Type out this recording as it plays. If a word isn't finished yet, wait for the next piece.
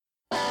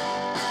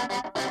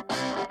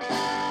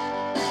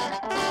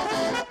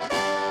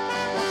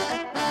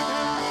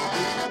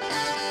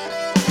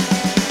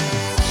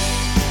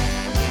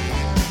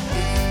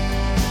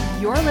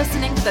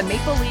listening to the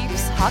Maple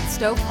Leafs Hot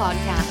Stove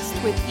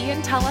Podcast with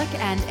Ian Tulloch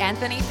and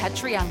Anthony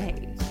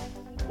Petrielli.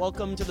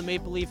 Welcome to the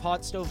Maple Leaf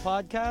Hot Stove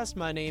Podcast.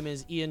 My name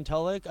is Ian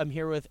Tulloch. I'm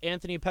here with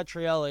Anthony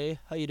Petrielli.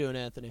 How you doing,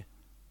 Anthony?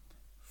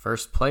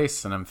 First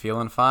place, and I'm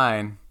feeling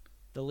fine.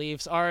 The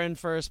Leafs are in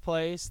first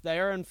place. They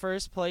are in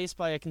first place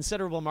by a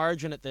considerable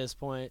margin at this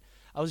point.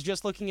 I was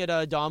just looking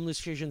at Dom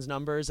Luszczyszyn's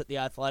numbers at The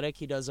Athletic.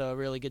 He does a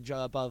really good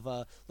job of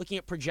looking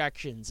at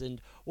projections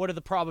and what are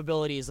the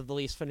probabilities of the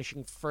Leafs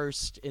finishing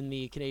first in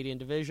the Canadian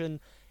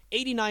division.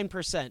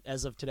 89%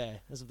 as of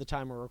today, as of the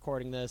time we're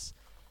recording this.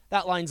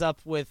 That lines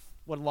up with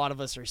what a lot of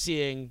us are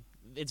seeing.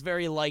 It's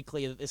very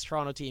likely that this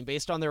Toronto team,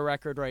 based on their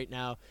record right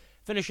now,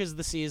 finishes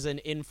the season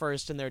in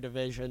first in their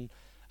division.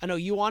 I know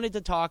you wanted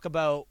to talk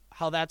about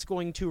how that's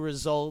going to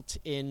result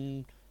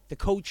in the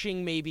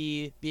coaching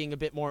maybe being a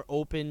bit more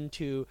open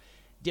to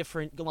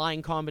different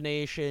line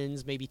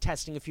combinations, maybe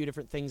testing a few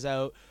different things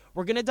out.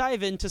 We're going to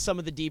dive into some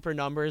of the deeper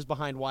numbers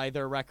behind why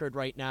their record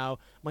right now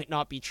might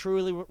not be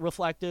truly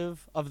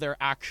reflective of their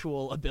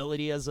actual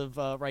ability as of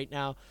right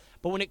now.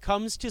 But when it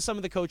comes to some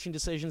of the coaching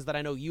decisions that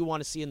I know you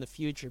want to see in the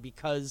future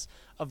because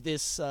of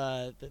this,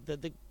 I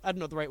don't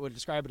know the right way to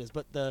describe it is,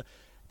 but the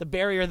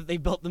barrier that they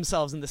built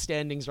themselves in the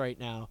standings right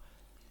now,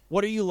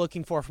 what are you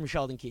looking for from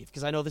Sheldon Keefe?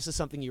 Because I know this is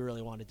something you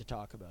really wanted to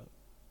talk about.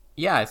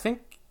 Yeah, I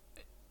think,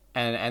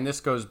 and this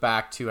goes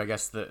back to, I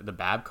guess, the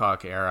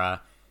Babcock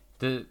era.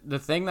 The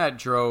thing that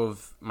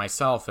drove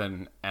myself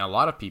and a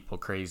lot of people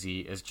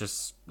crazy is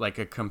just like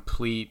a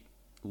complete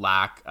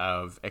lack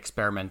of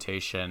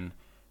experimentation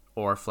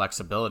or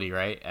flexibility,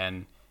 right? And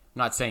I'm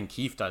not saying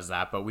Keefe does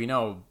that, but we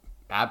know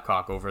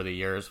Babcock over the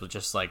years was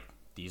just like,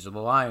 these are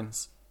the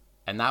lines.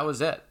 And that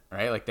was it,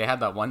 right? Like they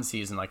had that one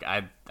season, like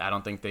I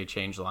don't think they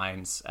changed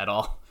lines at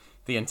all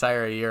the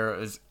entire year.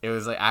 It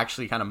was like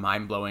actually kind of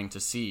mind-blowing to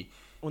see.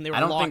 When they were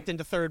locked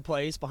into third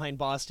place behind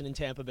Boston and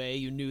Tampa Bay,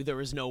 you knew there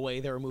was no way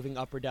they were moving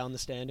up or down the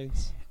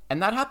standings.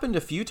 And that happened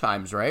a few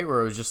times, right?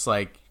 Where it was just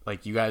like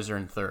you guys are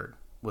in third.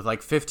 With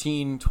like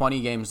 15,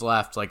 20 games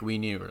left, like we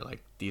knew,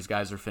 like these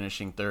guys are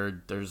finishing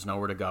third. There's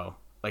nowhere to go.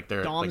 Like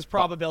they're Dom's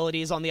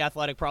probabilities on The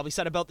Athletic probably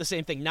said about the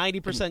same thing.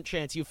 90%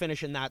 chance you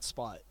finish in that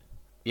spot.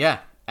 Yeah,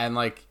 and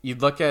like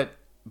you'd look at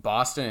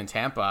Boston and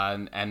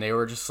Tampa, and they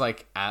were just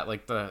like at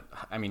like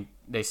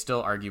they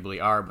still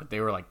arguably are, but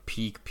they were like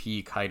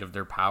peak height of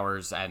their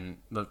powers, and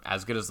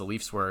as good as the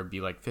Leafs were, it'd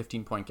be like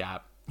 15-point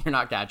gap. You're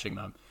not catching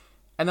them.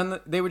 And then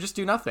they would just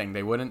do nothing.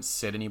 They wouldn't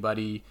sit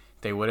anybody.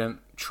 They wouldn't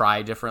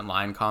try different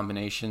line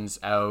combinations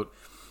out.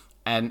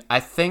 And I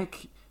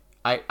think,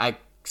 I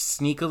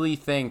sneakily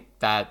think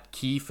that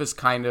Keefe is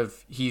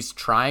he's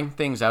trying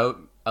things out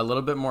a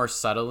little bit more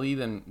subtly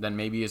than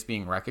maybe is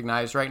being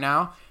recognized right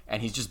now.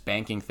 And he's just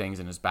banking things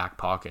in his back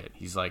pocket.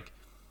 He's like,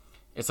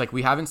 it's like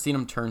we haven't seen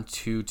him turn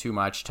too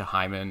much to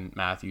Hyman,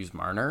 Matthews,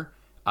 Marner,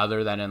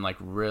 other than in like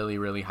really,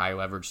 really high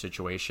leverage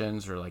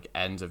situations or like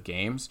ends of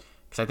games.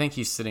 Because I think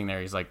he's sitting there,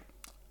 he's like,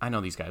 I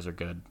know these guys are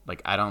good.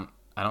 Like I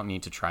don't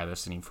need to try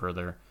this any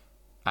further.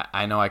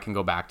 I know I can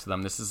go back to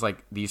them. This is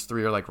like, these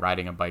three are like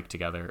riding a bike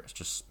together. It's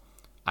just,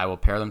 I will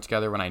pair them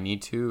together when I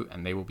need to,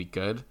 and they will be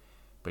good.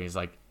 But he's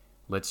like,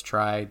 let's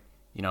try,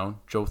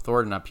 Joe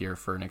Thornton up here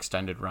for an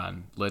extended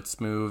run. Let's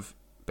move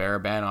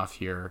Barabanov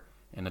here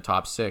in the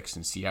top six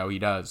and see how he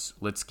does.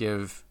 Let's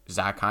give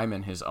Zach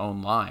Hyman his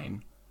own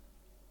line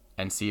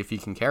and see if he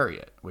can carry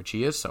it, which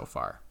he is so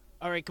far.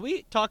 All right, can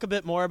we talk a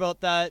bit more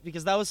about that?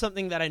 Because that was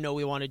something that I know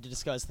we wanted to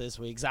discuss this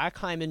week. Zach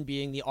Hyman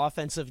being the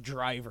offensive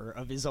driver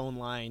of his own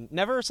line.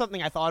 Never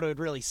something I thought I would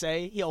really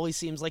say. He always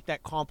seems like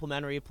that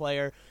complimentary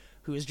player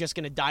who is just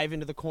going to dive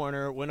into the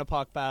corner, win a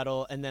puck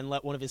battle, and then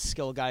let one of his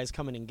skill guys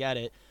come in and get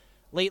it.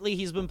 Lately,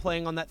 he's been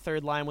playing on that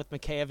third line with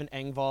Mikheyev and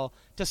Engvall.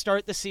 To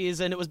start the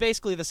season, it was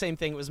basically the same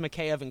thing. It was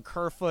Mikheyev and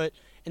Kerfoot,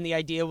 and the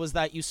idea was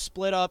that you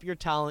split up your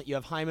talent. You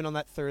have Hyman on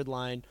that third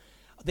line.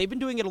 They've been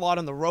doing it a lot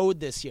on the road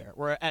this year,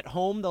 where at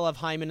home they'll have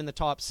Hyman in the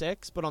top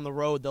six, but on the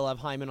road they'll have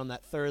Hyman on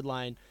that third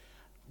line.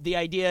 The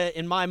idea,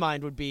 in my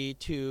mind, would be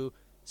to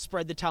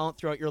spread the talent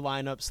throughout your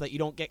lineup so that you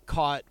don't get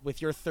caught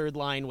with your third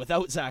line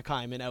without Zach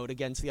Hyman out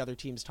against the other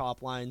team's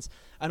top lines.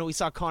 I know we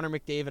saw Connor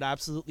McDavid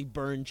absolutely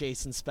burn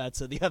Jason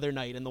Spezza the other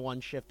night in the one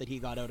shift that he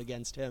got out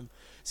against him.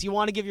 So you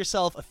want to give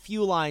yourself a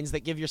few lines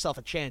that give yourself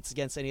a chance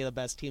against any of the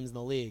best teams in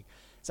the league.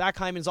 Zach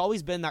Hyman's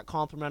always been that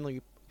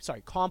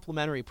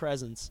complimentary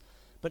presence.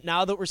 But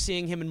now that we're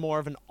seeing him in more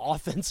of an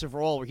offensive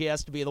role where he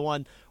has to be the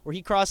one where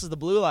he crosses the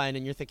blue line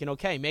and you're thinking,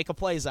 okay, make a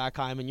play, Zach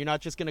Hyman. You're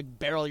not just going to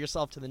barrel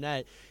yourself to the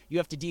net. You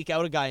have to deke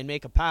out a guy and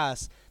make a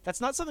pass.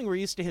 That's not something we're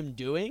used to him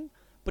doing,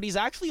 but he's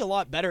actually a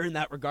lot better in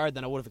that regard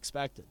than I would have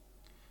expected.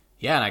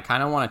 Yeah, and I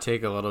kind of want to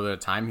take a little bit of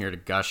time here to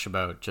gush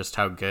about just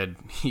how good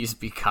he's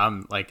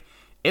become. Like,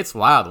 it's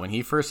wild. When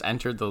he first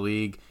entered the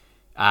league,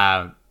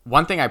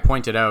 one thing I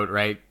pointed out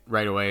right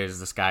away is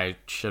this guy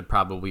should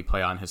probably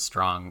play on his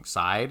strong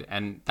side,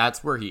 and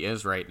that's where he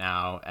is right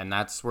now, and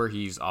that's where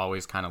he's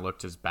always kind of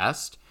looked his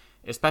best,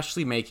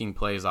 especially making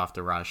plays off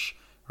the rush,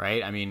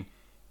 right? I mean,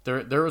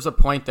 there was a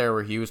point there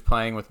where he was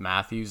playing with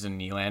Matthews and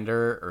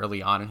Nylander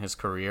early on in his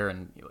career,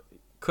 and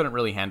couldn't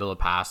really handle a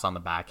pass on the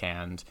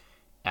backhand,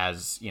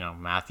 as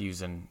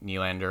Matthews and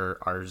Nylander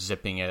are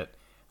zipping it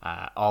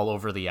all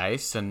over the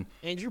ice. And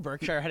Andrew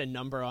Berkshire had a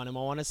number on him.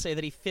 I want to say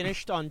that he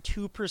finished on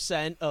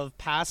 2% of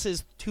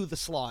passes to the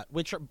slot,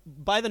 which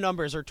by the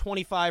numbers are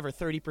 25 or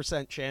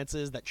 30%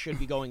 chances that should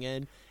be going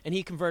in, and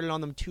he converted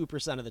on them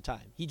 2% of the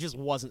time. He just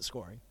wasn't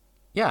scoring.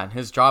 Yeah, and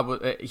his job was,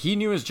 he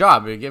knew his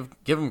job.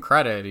 Give him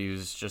credit. He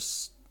was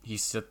just he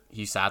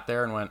sat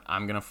there and went,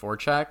 I'm gonna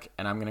forecheck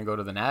and I'm gonna go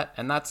to the net,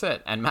 and that's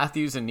it. And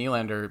Matthews and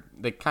Nylander,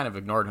 they kind of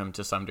ignored him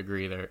to some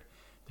degree. They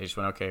just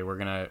went, okay, we're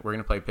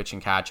gonna play pitch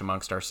and catch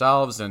amongst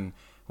ourselves, and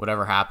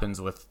whatever happens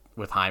with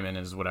Hyman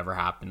is whatever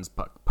happens.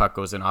 Puck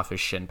goes in off his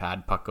shin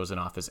pad, puck goes in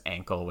off his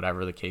ankle,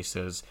 whatever the case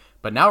is.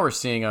 But now we're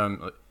seeing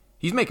him.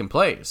 He's making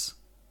plays.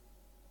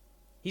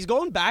 He's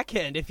going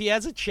backhand. If he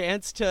has a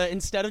chance to,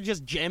 instead of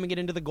just jamming it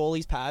into the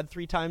goalie's pad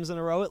 3 times in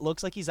a row, it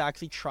looks like he's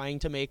actually trying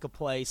to make a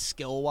play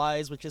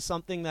skill-wise, which is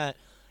something that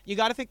you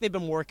got to think they've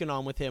been working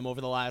on with him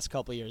over the last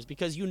couple of years,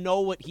 because you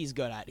know what he's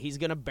good at. He's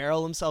going to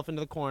barrel himself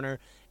into the corner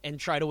and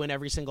try to win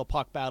every single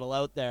puck battle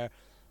out there.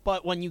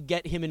 But when you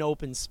get him in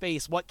open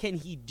space, what can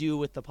he do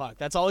with the puck?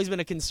 That's always been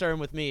a concern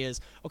with me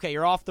is, okay,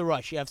 you're off the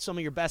rush. You have some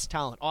of your best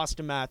talent,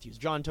 Austin Matthews,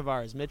 John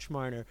Tavares, Mitch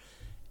Marner,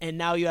 and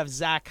now you have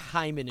Zach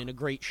Hyman in a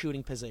great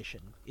shooting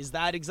position. Is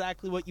that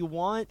exactly what you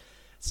want?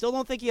 Still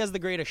don't think he has the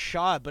greatest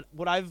shot, but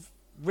what I've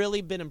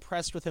really been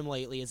impressed with him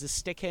lately is his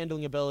stick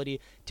handling ability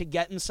to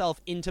get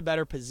himself into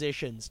better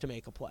positions to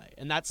make a play.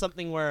 And that's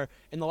something where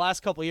in the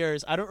last couple of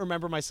years, I don't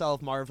remember myself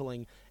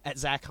marveling at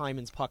Zach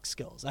Hyman's puck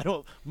skills. I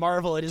don't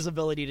marvel at his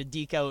ability to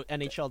deke out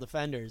NHL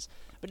defenders.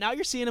 But now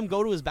you're seeing him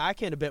go to his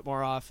backhand a bit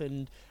more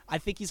often. I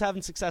think he's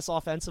having success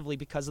offensively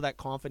because of that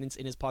confidence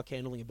in his puck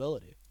handling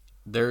ability.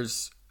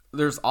 There's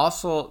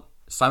also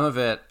some of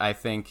it, I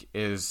think,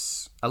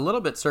 is a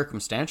little bit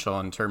circumstantial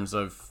in terms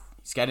of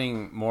he's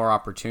getting more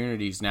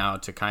opportunities now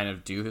to kind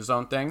of do his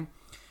own thing.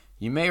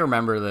 You may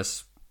remember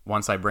this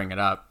once I bring it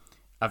up.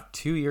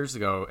 2 years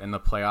ago in the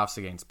playoffs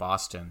against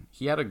Boston,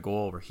 he had a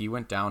goal where he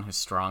went down his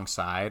strong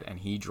side and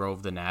he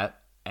drove the net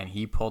and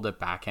he pulled it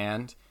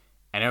backhand,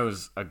 and it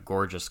was a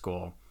gorgeous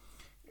goal.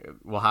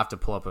 We'll have to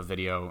pull up a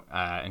video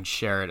and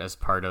share it as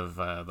part of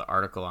the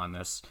article on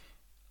this.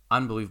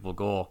 Unbelievable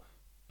goal.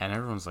 And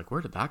everyone's like,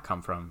 where did that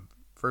come from?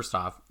 First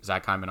off,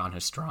 Zach Hyman on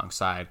his strong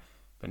side.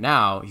 But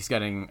now he's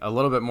getting a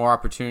little bit more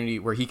opportunity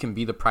where he can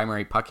be the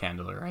primary puck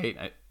handler,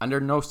 right? Under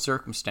no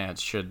circumstance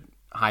should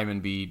Hyman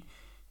be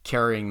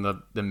carrying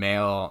the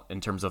mail in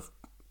terms of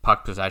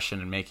puck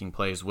possession and making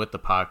plays with the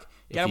puck.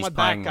 Get him with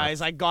back,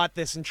 guys. I got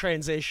this in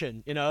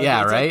transition.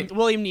 Yeah, it's right? Like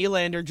William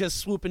Nylander just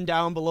swooping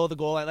down below the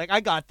goal. Like,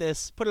 I got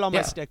this. Put it on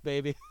my stick,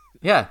 baby.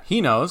 Yeah, he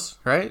knows,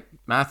 right?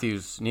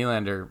 Matthews,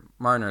 Nylander,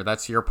 Marner,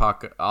 that's your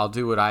puck. I'll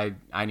do what I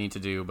need to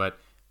do. But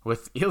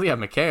with Ilya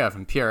Mikheyev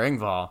and Pierre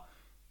Engvall,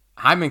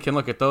 Hyman can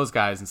look at those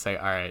guys and say,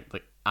 all right,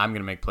 like, I'm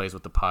going to make plays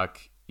with the puck.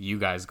 You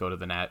guys go to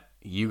the net.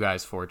 You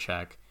guys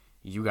forecheck.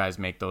 You guys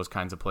make those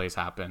kinds of plays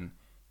happen.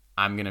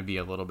 I'm going to be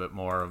a little bit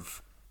more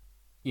of,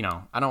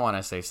 I don't want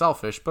to say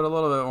selfish, but a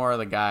little bit more of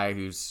the guy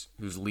who's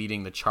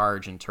leading the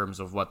charge in terms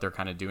of what they're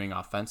kind of doing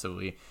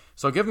offensively.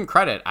 So give him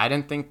credit. I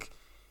didn't think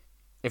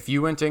if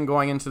you went in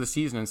going into the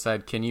season and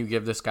said, can you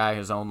give this guy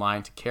his own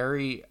line to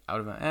carry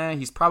out of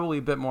he's probably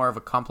a bit more of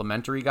a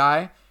complimentary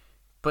guy,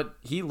 but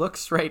he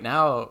looks right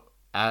now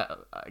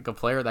like a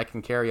player that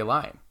can carry a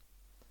line.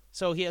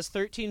 So he has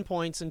 13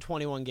 points in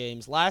 21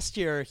 games. Last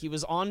year, he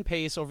was on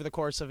pace over the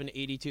course of an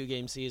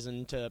 82-game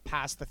season to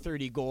pass the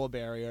 30-goal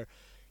barrier.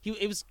 He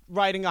was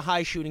riding a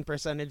high shooting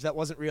percentage. That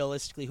wasn't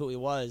realistically who he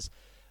was.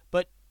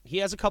 But he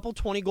has a couple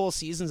 20-goal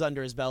seasons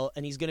under his belt,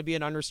 and he's going to be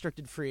an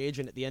unrestricted free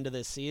agent at the end of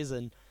this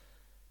season.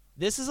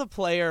 This is a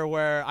player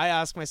where I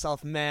ask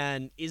myself,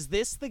 man, is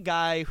this the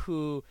guy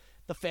who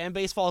the fan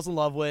base falls in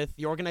love with,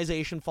 the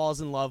organization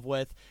falls in love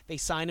with, they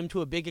sign him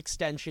to a big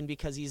extension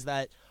because he's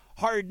that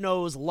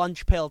hard-nosed,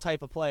 lunch pail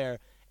type of player,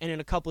 and in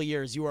a couple of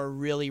years you are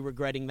really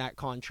regretting that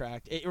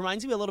contract? It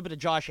reminds me a little bit of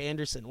Josh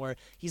Anderson, where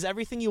he's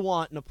everything you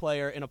want in a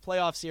player. In a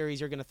playoff series,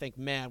 you're going to think,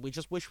 man, we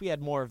just wish we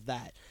had more of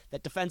that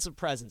defensive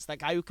presence, that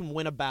guy who can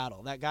win a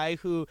battle, that guy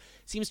who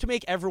seems to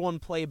make everyone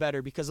play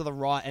better because of the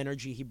raw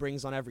energy he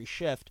brings on every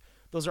shift.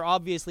 Those are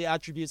obviously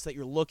attributes that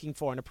you're looking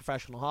for in a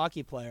professional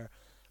hockey player.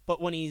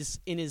 But when he's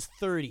in his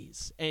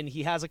 30s and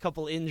he has a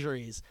couple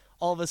injuries,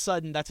 all of a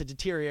sudden that's a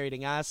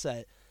deteriorating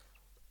asset.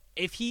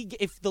 If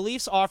the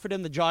Leafs offered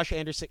him the Josh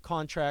Anderson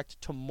contract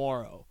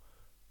tomorrow,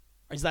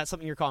 is that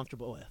something you're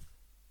comfortable with?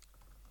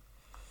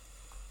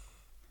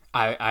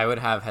 I would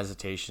have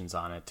hesitations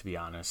on it, to be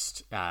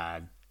honest.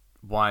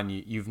 One,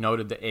 you've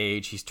noted the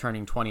age. He's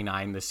turning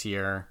 29 this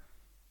year.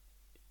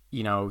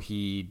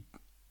 He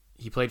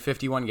played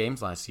 51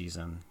 games last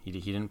season. He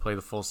didn't play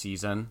the full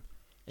season.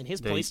 And his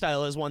play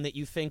style is one that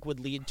you think would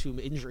lead to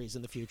injuries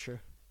in the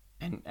future.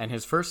 And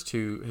his first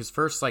two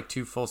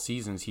full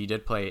seasons, he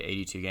did play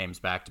 82 games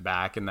back to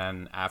back, and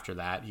then after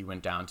that he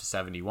went down to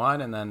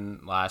 71, and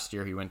then last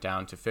year he went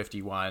down to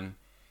 51.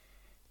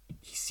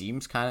 He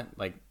seems kind of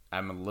like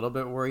I'm a little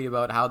bit worried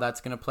about how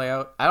that's going to play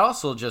out. I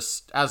also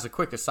just, as a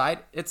quick aside,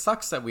 it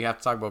sucks that we have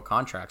to talk about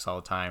contracts all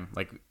the time.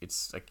 Like,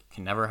 it's like you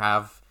can never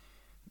have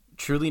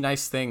truly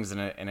nice things in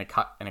a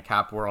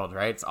cap world,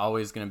 right? It's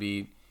always going to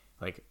be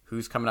like,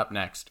 who's coming up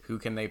next? Who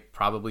can they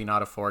probably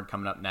not afford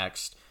coming up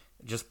next?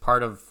 Just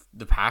part of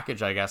the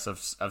package, I guess,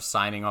 of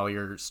signing all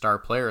your star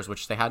players,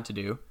 which they had to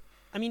do.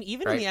 I mean,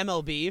 even right? in the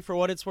MLB, for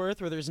what it's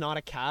worth, where there's not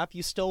a cap,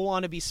 you still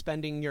want to be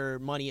spending your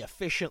money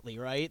efficiently,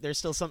 right? There's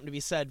still something to be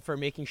said for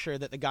making sure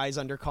that the guys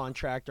under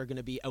contract are going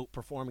to be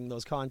outperforming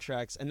those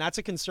contracts. And that's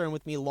a concern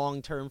with me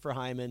long-term for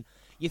Hyman.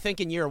 You think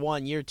in year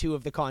 1, year 2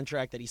 of the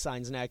contract that he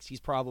signs next,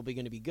 he's probably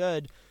going to be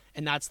good.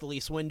 And that's the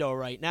lease window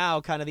right now.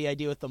 Kind of the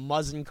idea with the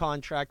Muzzin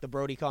contract, the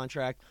Brody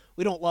contract.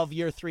 We don't love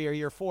year 3 or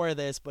year 4 of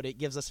this, but it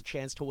gives us a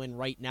chance to win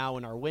right now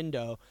in our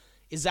window.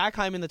 Is Zach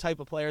Hyman the type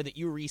of player that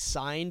you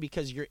re-sign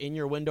because you're in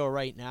your window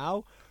right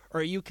now? Or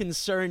are you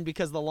concerned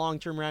because of the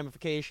long-term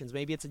ramifications?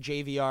 Maybe it's a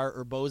JVR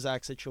or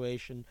Bozak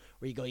situation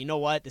where you go, you know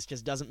what, this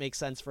just doesn't make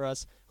sense for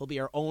us. He'll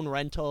be our own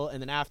rental,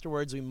 and then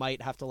afterwards we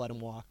might have to let him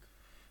walk.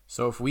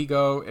 So if we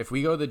go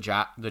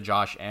the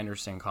Josh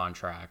Anderson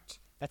contract,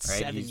 that's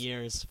right, 7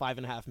 years,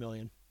 $5.5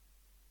 million.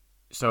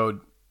 So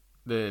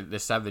the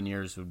 7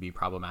 years would be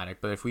problematic.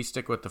 But if we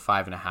stick with the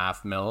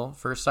 $5.5 million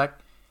for a sec,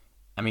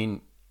 I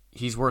mean,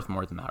 he's worth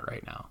more than that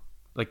right now.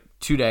 Like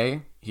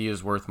today, he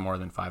is worth more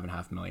than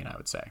 $5.5 million, I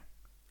would say.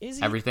 Is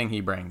he? Everything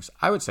he brings,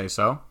 I would say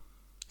so.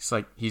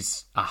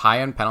 He's a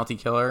high-end penalty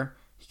killer.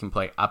 He can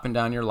play up and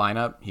down your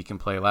lineup. He can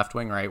play left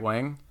wing, right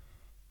wing,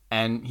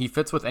 and he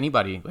fits with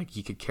anybody. Like,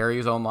 he could carry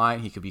his own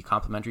line. He could be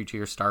complementary to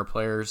your star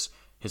players.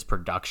 His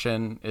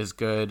production is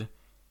good.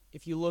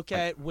 If you look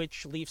at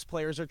which Leafs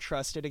players are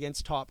trusted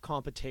against top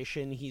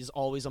competition, he's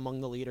always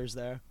among the leaders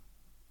there.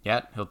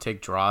 Yeah, he'll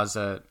take draws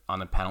on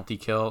the penalty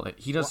kill.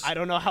 He does. Well, I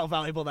don't know how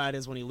valuable that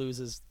is when he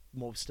loses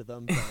most of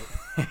them.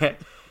 But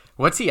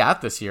what's he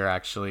at this year?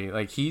 Actually,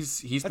 like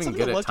he's been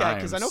good at times.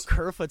 Because I know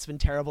Kerfoot's been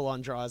terrible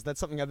on draws. That's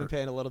something I've been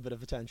paying a little bit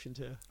of attention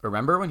to.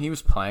 Remember when he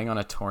was playing on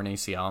a torn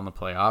ACL in the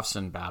playoffs,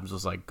 and Babs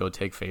was like, "Go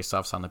take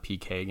faceoffs on the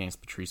PK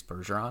against Patrice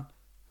Bergeron."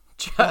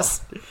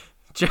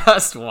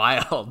 Just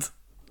wild.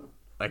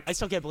 Like, I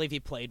still can't believe he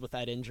played with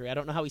that injury. I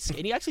don't know how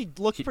and he actually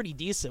looked pretty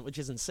decent, which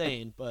is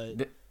insane.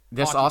 But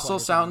this also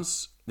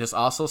sounds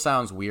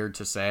weird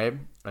to say.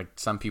 Like,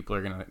 some people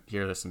are gonna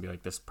hear this and be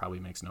like, "This probably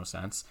makes no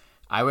sense."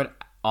 I would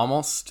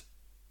almost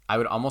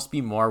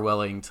be more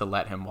willing to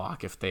let him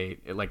walk if they,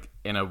 like,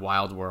 in a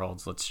wild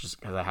world. Let's just,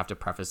 because I have to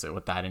preface it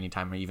with that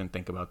anytime I even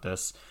think about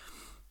this.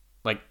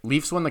 Like,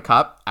 Leafs win the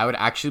cup, I would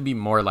actually be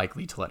more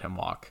likely to let him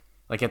walk.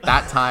 Like, at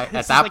that time,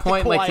 at that like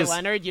point, the Kawhi like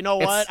Leonard, you know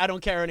what? I don't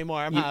care anymore.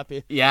 I'm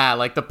happy. Yeah,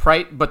 like the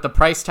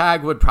price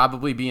tag would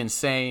probably be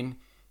insane.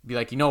 Be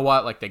like, you know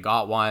what? Like, they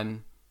got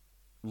one.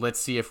 Let's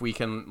see if we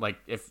can, like,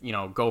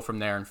 go from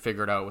there and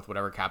figure it out with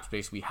whatever cap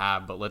space we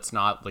have. But let's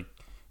not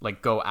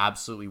like go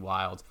absolutely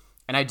wild.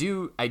 And I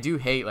do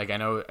hate, like, I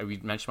know we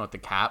mentioned about the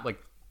cap.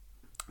 Like,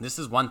 this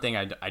is one thing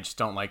I just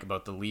don't like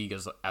about the league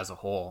as a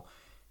whole.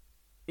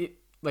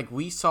 Like,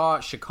 we saw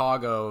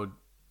Chicago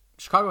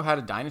had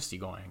a dynasty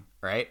going,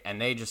 right?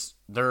 And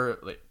they're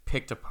like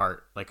picked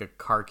apart like a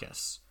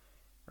carcass,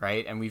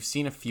 right? And we've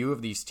seen a few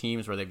of these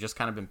teams where they've just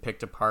kind of been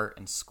picked apart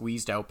and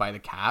squeezed out by the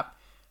cap.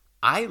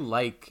 I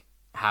like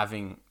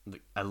having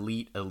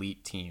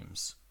elite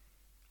teams.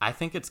 I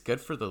think it's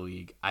good for the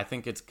league. I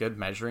think it's good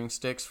measuring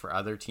sticks for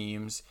other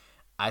teams.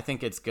 I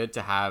think it's good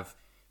to have,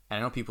 and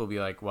I know people will be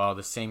like, well,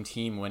 the same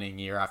team winning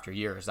year after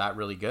year, is that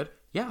really good?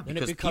 Yeah, because and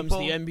it becomes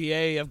the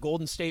NBA of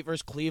Golden State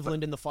versus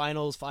Cleveland in the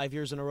finals 5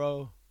 years in a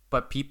row.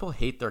 But people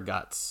hate their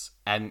guts.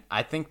 And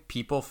I think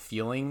people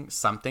feeling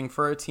something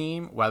for a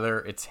team, whether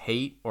it's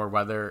hate or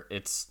whether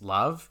it's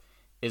love,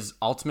 is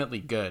ultimately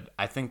good.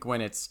 I think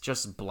when it's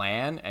just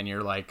bland and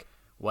you're like,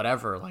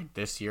 whatever, like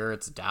this year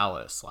it's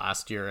Dallas,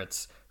 last year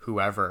it's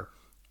whoever,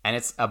 and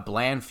it's a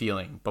bland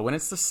feeling. But when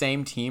it's the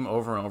same team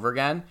over and over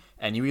again,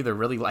 and you either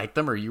really like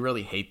them or you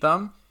really hate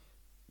them,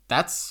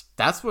 that's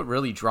what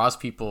really draws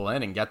people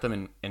in and get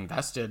them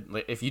invested.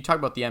 If you talk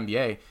about the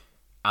NBA,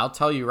 I'll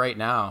tell you right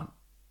now,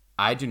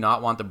 I do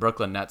not want the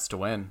Brooklyn Nets to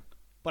win.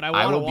 But I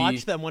want to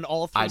watch them when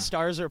all three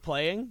stars are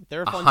playing.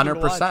 They're a fun 100%. team to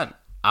watch.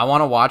 I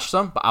want to watch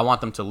them, but I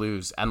want them to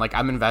lose. And, like,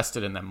 I'm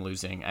invested in them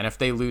losing. And if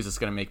they lose, it's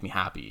going to make me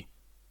happy.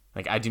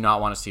 Like, I do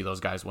not want to see those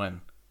guys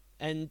win.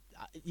 And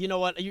you know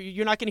what?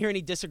 You're not going to hear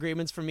any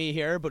disagreements from me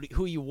here, but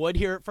who you would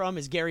hear it from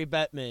is Gary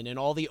Bettman and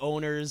all the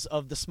owners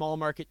of the small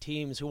market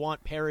teams who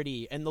want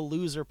parity and the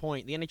loser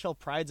point. The NHL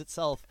prides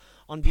itself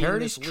on being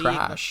Parity's this league.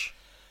 Trash.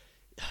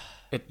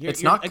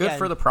 It's not good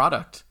for the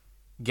product.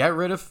 Get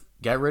rid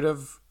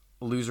of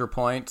loser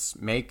points.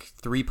 Make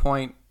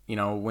 3-point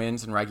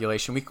wins in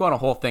regulation. We could go on a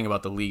whole thing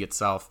about the league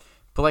itself,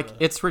 but like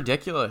it's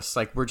ridiculous.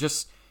 Like we're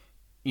just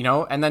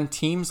and then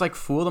teams like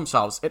fool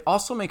themselves. It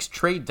also makes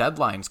trade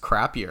deadlines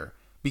crappier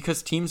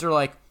because teams are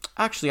like,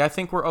 actually, I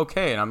think we're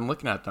okay, and I'm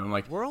looking at them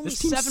like, we're only this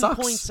team 7 sucks.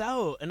 points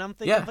out, and I'm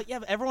thinking, but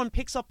everyone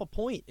picks up a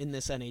point in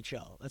this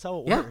NHL. That's how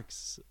it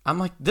works. I'm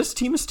like, this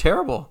team is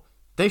terrible.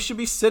 They should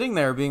be sitting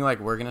there being like,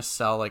 we're gonna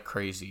sell like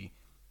crazy.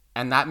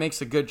 And that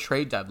makes a good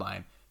trade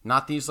deadline.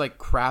 Not these like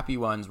crappy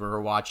ones where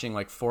we're watching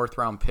like 4th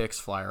round picks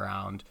fly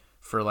around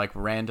for like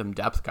random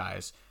depth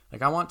guys.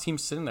 Like I want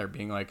teams sitting there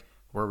being like,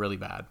 we're really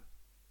bad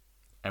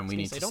and we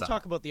need to don't sell.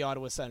 talk about the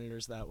Ottawa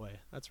Senators that way.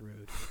 That's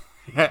rude.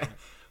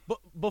 But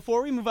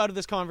before we move out of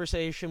this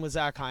conversation with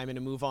Zach Hyman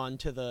and move on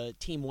to the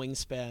team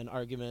wingspan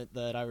argument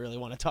that I really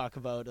want to talk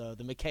about,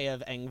 the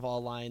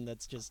Mikheyev-Engvall line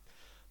that's just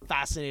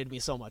fascinated me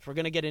so much. We're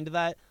going to get into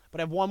that,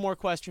 but I have one more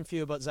question for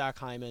you about Zach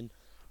Hyman.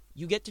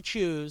 You get to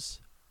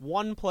choose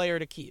one player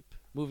to keep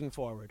moving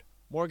forward.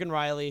 Morgan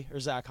Rielly or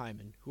Zach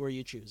Hyman. Who are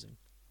you choosing?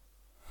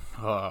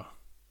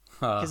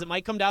 Because it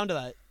might come down to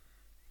that.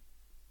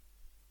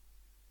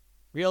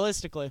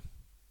 Realistically.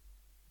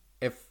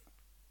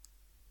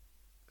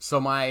 So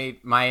my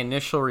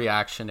initial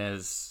reaction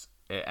is,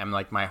 and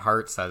like my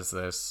heart says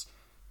this,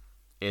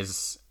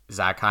 is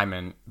Zach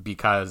Hyman,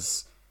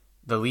 because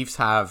the Leafs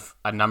have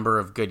a number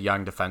of good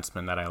young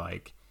defensemen that I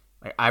like.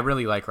 I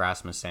really like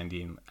Rasmus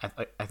Sandin.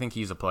 I think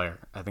he's a player.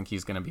 I think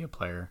he's going to be a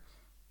player.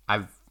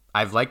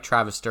 I've liked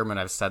Travis Sturman.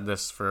 I've said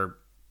this for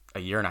a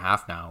year and a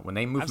half now. When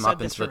they move him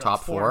up into the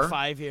top 4 or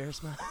 5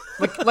 years, man.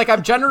 like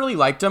I've generally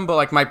liked him, but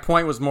like my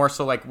point was more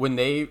so like when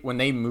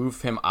they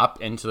move him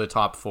up into the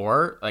top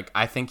 4, like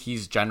I think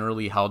he's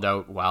generally held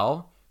out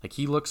well. Like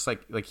he looks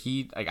like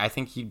I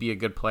think he'd be a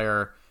good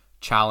player,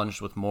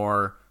 challenged with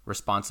more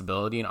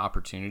responsibility and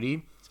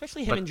opportunity.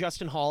 Especially him and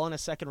Justin Hall in a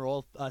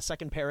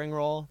second pairing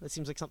role. That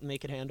seems like something they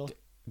could handle.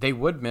 They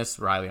would miss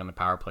Rielly on the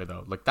power play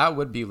though. Like that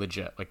would be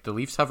legit. Like the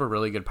Leafs have a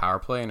really good power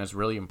play and is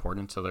really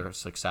important to their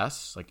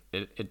success. Like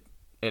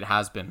it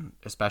has been,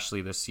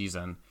 especially this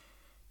season.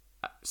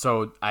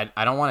 So I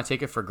don't want to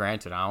take it for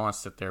granted. I don't want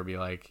to sit there and be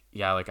like,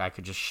 yeah, like I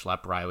could just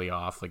schlep Rielly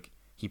off. Like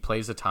he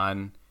plays a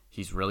ton.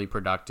 He's really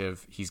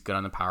productive. He's good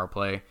on the power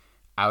play.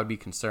 I would be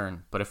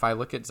concerned. But if I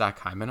look at Zach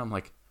Hyman, I'm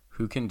like,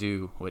 who can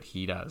do what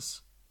he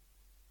does?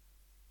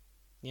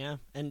 Yeah,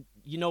 and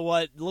you know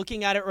what?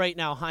 Looking at it right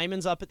now,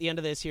 Hyman's up at the end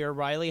of this year.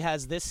 Rielly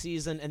has this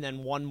season and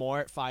then one more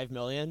at $5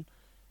 million.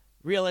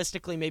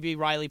 Realistically, maybe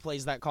Rielly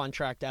plays that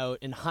contract out,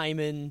 and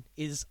Hyman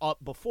is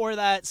up before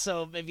that,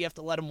 so maybe you have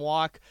to let him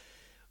walk.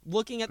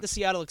 Looking at the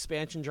Seattle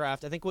expansion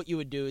draft, I think what you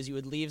would do is you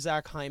would leave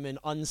Zach Hyman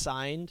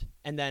unsigned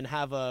and then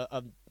have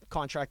a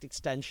contract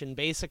extension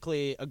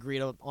basically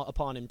agreed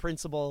upon in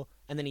principle,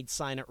 and then he'd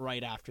sign it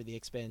right after the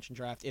expansion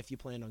draft if you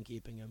planned on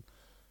keeping him.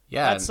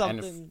 Yeah, that's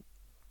something.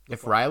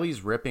 If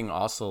Rielly's ripping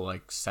also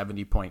like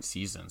 70-point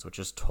seasons, which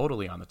is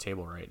totally on the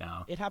table right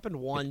now. It happened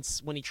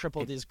once when he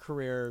tripled his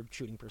career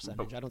shooting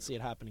percentage. I don't see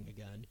it happening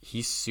again.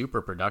 He's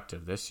super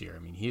productive this year. I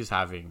mean, he's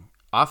having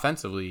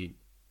offensively,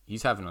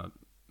 he's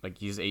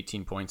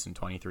 18 points in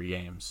 23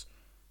 games.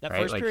 That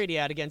first period he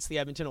had against the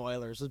Edmonton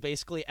Oilers was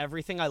basically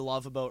everything I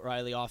love about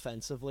Rielly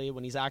offensively.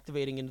 When he's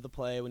activating into the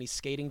play, when he's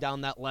skating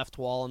down that left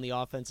wall in the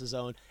offensive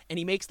zone, and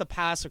he makes the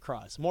pass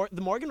across.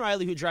 The Morgan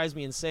Rielly who drives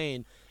me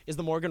insane is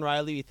the Morgan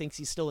Rielly who thinks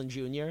he's still in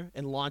junior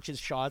and launches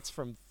shots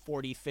from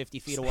 40, 50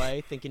 feet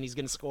away thinking he's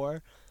going to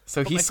score.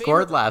 So he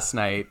scored last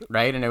night,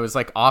 right? And it was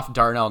like off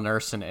Darnell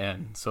Nurse and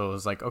in. So it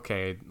was like,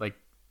 okay, like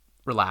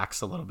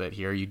relax a little bit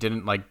here. You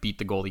didn't like beat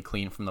the goalie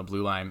clean from the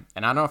blue line.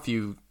 And I don't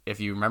know if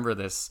you remember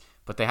this,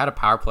 but they had a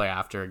power play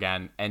after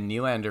again, and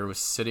Nylander was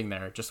sitting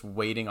there just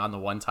waiting on the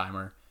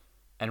one-timer.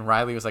 And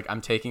Rielly was like,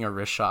 I'm taking a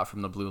wrist shot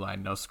from the blue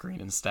line, no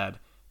screen instead.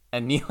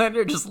 And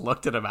Nylander just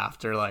looked at him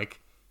after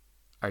like,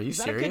 are you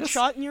serious? Is that a good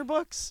shot in your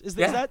books? Is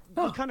that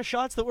the kind of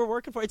shots that we're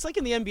working for? It's like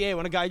in the NBA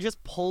when a guy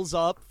just pulls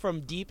up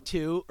from deep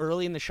two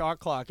early in the shot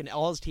clock and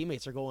all his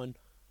teammates are going,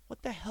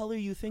 what the hell are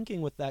you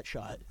thinking with that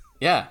shot?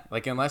 Yeah,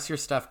 like unless you're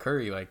Steph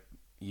Curry, like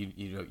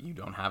you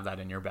don't have that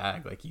in your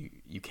bag. Like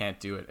you can't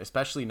do it,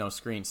 especially no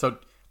screen. So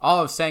all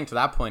I was saying to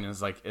that point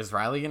is like, is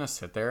Rielly gonna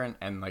sit there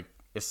and like,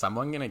 is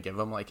someone gonna give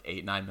him like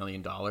 $8-9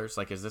 million?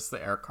 Like, is this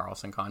the Erik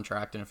Karlsson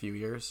contract in a few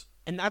years?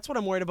 And that's what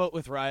I'm worried about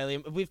with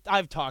Rielly.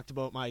 I've talked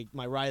about my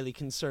Rielly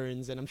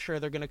concerns, and I'm sure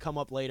they're going to come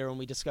up later when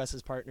we discuss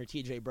his partner,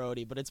 TJ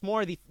Brody. But it's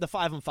more the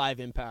 5-on-5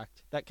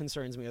 impact that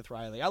concerns me with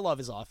Rielly. I love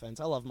his offense.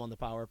 I love him on the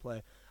power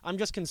play. I'm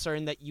just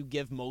concerned that you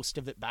give most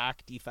of it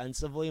back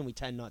defensively, and we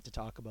tend not to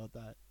talk about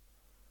that.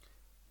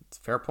 It's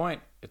a fair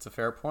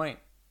point.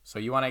 So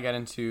you want to get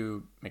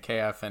into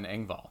Mikheyev and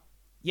Engvall?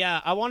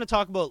 Yeah, I want to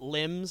talk about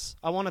limbs.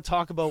 I want to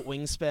talk about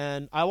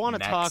wingspan. I want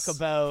to talk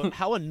about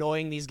how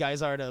annoying these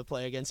guys are to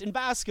play against. In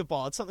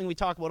basketball, it's something we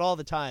talk about all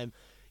the time.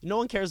 No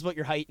one cares about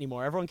your height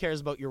anymore. Everyone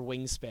cares about your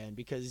wingspan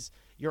because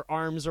your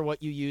arms are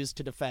what you use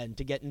to defend,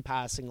 to get in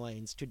passing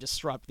lanes, to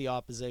disrupt the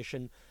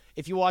opposition.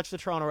 If you watch the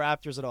Toronto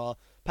Raptors at all,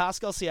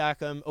 Pascal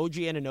Siakam, OG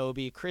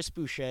Anunoby, Chris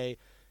Boucher,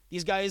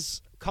 these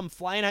guys come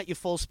flying at you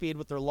full speed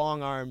with their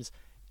long arms,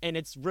 and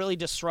it's really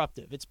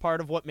disruptive. It's part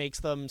of what makes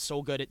them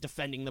so good at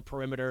defending the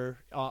perimeter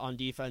on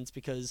defense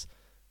because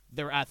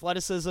their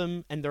athleticism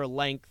and their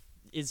length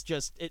is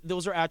just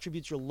those are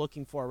attributes you're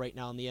looking for right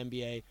now in the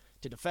NBA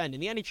to defend. In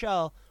the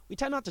NHL, we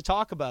tend not to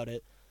talk about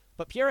it,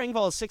 but Pierre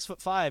Engvall is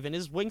 6'5", and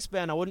his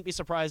wingspan, I wouldn't be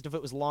surprised if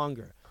it was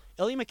longer.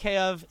 Ilya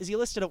Mikheyev, is he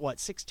listed at what,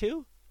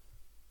 6'2"?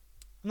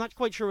 I'm not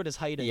quite sure what his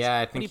height is. Yeah,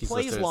 I but think he he's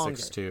plays listed at longer.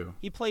 6'2".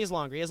 He plays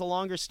longer. He has a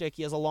longer stick.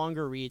 He has a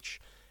longer reach.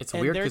 It's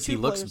And weird there are because he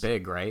two looks players-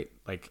 big, right?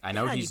 Like, I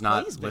know Yeah, he's he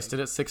not plays big. listed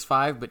at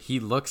 6'5", but he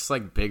looks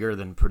like bigger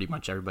than pretty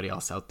much everybody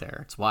else out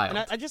there. It's wild.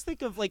 And I just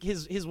think of like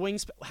his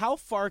wingspan. How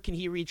far can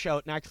he reach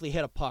out and actually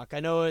hit a puck? I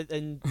know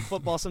in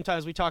football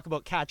sometimes we talk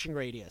about catching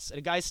radius, and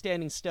a guy's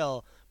standing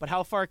still, but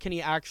how far can he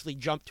actually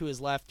jump to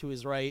his left, to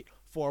his right,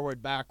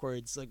 forward,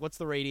 backwards? Like, what's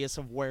the radius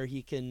of where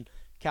he can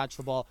catch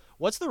the ball?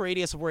 What's the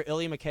radius of where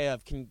Ilya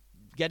Mikheyev can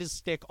get his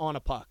stick on a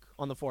puck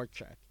on the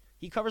forecheck?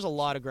 He covers a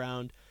lot of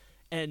ground.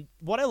 And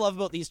what I love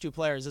about these two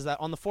players is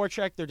that on the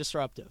forecheck, they're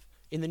disruptive.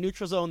 In the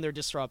neutral zone, they're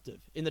disruptive.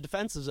 In the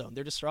defensive zone,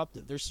 they're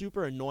disruptive. They're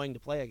super annoying to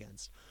play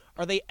against.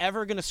 Are they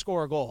ever going to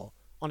score a goal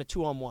on a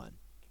 2-on-1?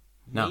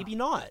 No. Maybe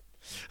not.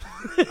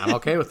 I'm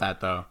okay with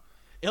that, though.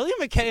 Ilya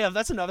Mikheyev,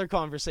 that's another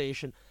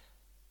conversation.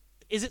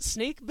 Is it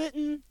snake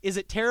bitten? Is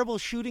it terrible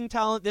shooting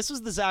talent? This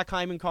was the Zach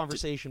Hyman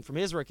conversation from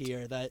his rookie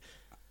year, that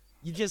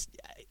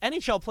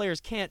NHL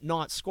players can't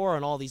not score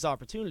on all these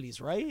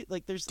opportunities, right?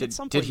 Like, there's at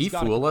some point Did he he's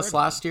gotta fool convert us it.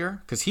 last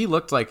year? Because he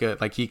looked like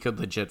he could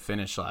legit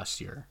finish last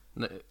year.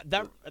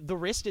 That the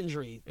wrist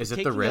injury. Is it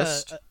the taking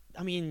wrist?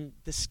 I mean,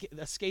 the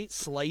skate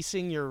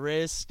slicing your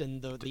wrist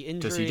and the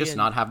injury. Does he just and,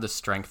 not have the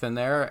strength in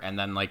there? And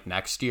then like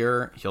next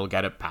year he'll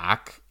get it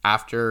back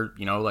after,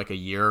 like a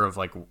year of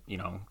like,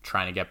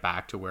 trying to get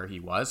back to where he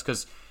was?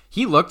 Because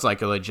he looked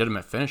like a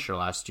legitimate finisher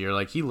last year.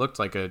 Like he looked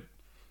like a,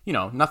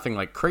 nothing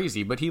like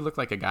crazy, but he looked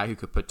like a guy who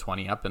could put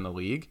 20 up in the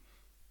league.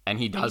 And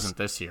he doesn't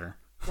this year.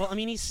 Well, I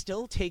mean, he's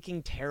still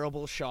taking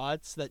terrible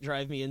shots that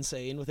drive me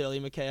insane with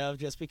Ilya Mikheyev,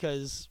 just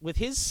because with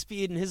his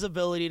speed and his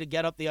ability to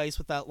get up the ice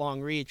with that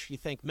long reach, you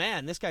think,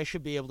 man, this guy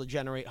should be able to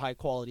generate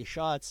high-quality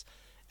shots.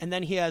 And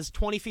then he has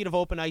 20 feet of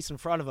open ice in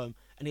front of him,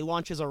 and he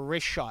launches a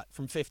wrist shot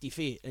from 50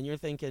 feet. And you're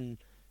thinking,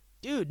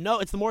 dude, no,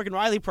 it's the Morgan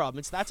Rielly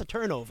problem. That's a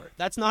turnover.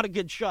 That's not a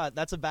good shot.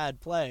 That's a bad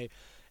play.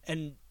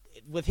 And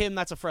with him,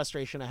 that's a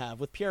frustration I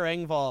have. With Pierre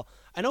Engvall,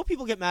 I know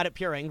people get mad at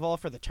Pierre Engvall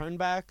for the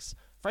turnbacks.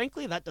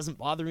 Frankly, that doesn't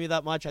bother me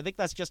that much. I think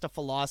that's just a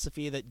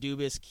philosophy that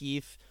Dubas,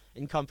 Keefe,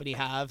 and company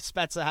have.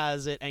 Spezza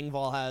has it.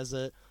 Engvall has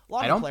it. A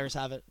lot of players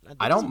have it. It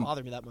doesn't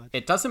bother me that much.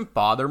 It doesn't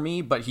bother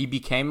me, but he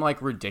became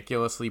like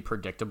ridiculously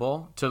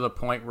predictable to the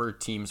point where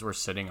teams were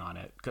sitting on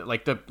it.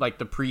 Like the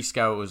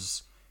pre-scout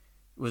was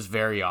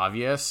very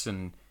obvious,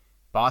 and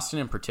Boston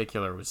in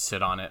particular would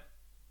sit on it.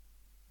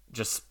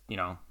 Just,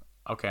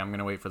 okay, I'm going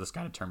to wait for this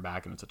guy to turn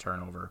back and it's a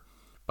turnover.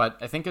 But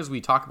I think as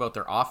we talk about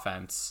their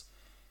offense,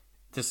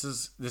 this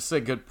is a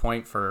good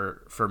point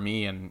for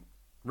me, and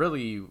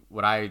really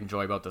what I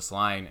enjoy about this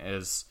line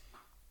is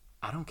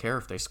I don't care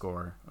if they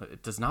score.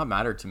 It does not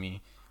matter to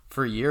me.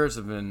 For years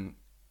I've been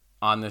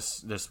on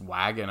this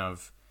wagon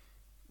of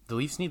the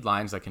Leafs need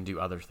lines that can do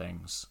other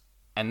things,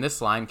 and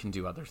this line can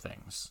do other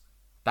things.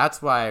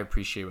 That's why I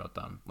appreciate about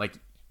them. Like,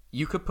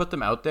 you could put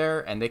them out there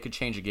and they could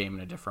change a game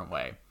in a different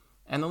way,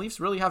 and the Leafs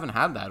really haven't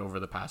had that over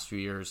the past few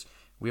years.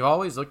 We've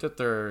always looked at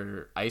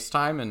their ice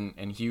time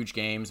in huge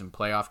games and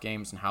playoff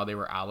games and how they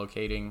were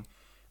allocating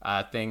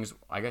things.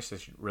 I guess I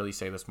should really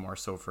say this more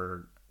so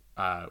for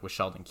with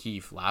Sheldon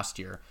Keefe last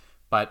year.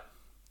 But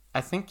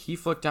I think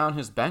Keefe looked down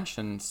his bench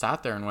and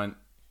sat there and went,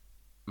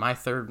 my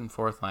third and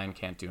fourth line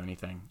can't do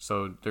anything.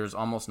 So there's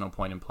almost no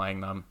point in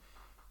playing them.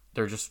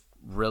 They're just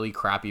really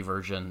crappy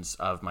versions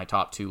of my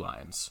top two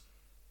lines.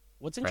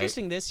 What's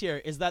interesting this year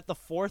is that the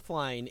fourth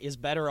line is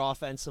better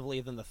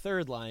offensively than the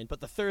third line, but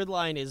the third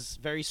line is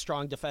very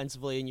strong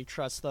defensively, and you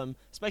trust them,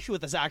 especially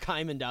with the Zach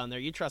Hyman down there,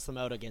 you trust them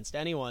out against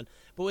anyone.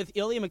 But with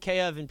Ilya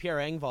Mikheyev and Pierre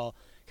Engvall,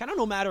 kind of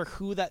no matter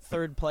who that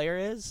third player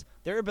is,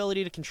 their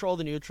ability to control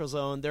the neutral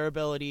zone, their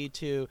ability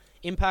to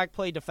impact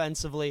play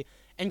defensively,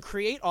 and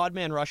create odd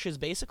man rushes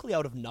basically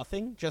out of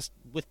nothing, just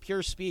with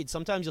pure speed.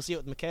 Sometimes you'll see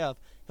it with Mikheyev.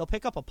 He'll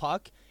pick up a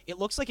puck. It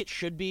looks like it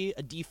should be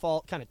a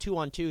default kind of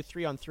 2-on-2,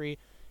 3-on-3,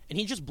 and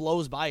he just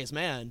blows by his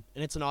man,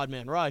 and it's an odd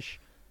man rush.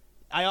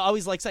 I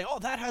always like saying, oh,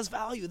 that has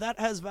value, that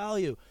has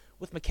value.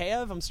 With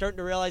Mikheyev, I'm starting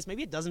to realize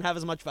maybe it doesn't have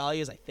as much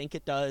value as I think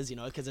it does,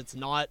 because it's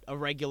not a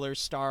regular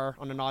star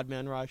on an odd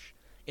man rush.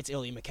 It's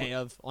Ilya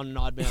Mikheyev on an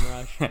odd man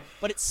rush.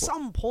 But at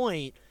some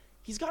point,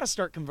 he's got to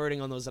start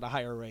converting on those at a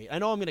higher rate. I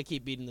know I'm going to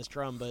keep beating this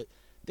drum, but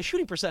the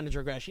shooting percentage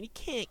regression, he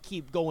can't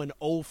keep going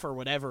 0 for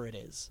whatever it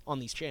is on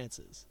these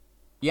chances.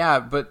 Yeah,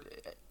 but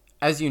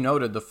as you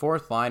noted, the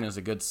fourth line is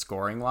a good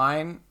scoring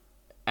line.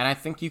 And I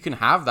think you can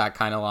have that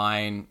kind of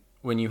line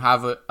when you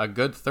have a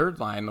good third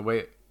line the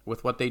way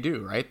with what they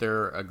do, right?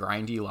 They're a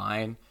grindy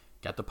line,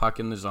 get the puck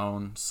in the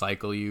zone,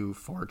 cycle you,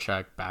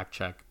 forecheck,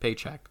 backcheck,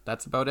 paycheck.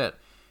 That's about it.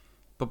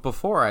 But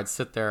before, I'd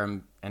sit there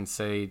and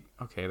say,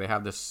 okay, they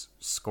have this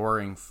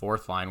scoring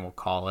fourth line, we'll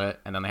call it,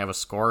 and then they have a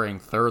scoring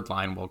third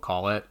line, we'll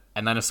call it,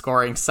 and then a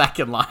scoring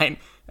second line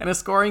and a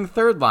scoring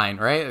third line,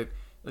 right?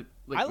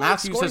 I like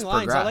Matthews scoring has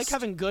lines. progressed. I like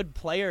having good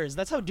players.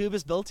 That's how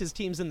Dubas built his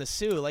teams in the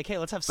Sioux. Like, hey,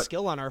 let's have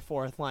skill on our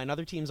fourth line.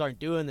 Other teams aren't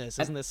doing this.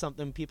 Isn't this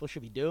something people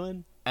should be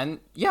doing? And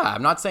yeah,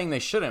 I'm not saying they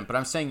shouldn't, but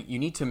I'm saying you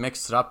need to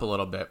mix it up a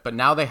little bit. But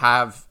now they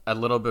have a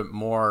little bit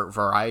more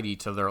variety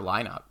to their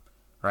lineup,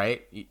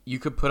 right? You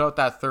could put out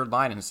that third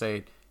line and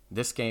say,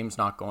 this game's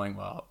not going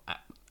well.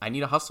 I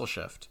need a hustle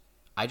shift.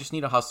 I just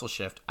need a hustle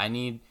shift. I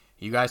need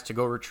you guys to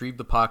go retrieve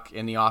the puck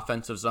in the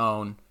offensive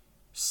zone,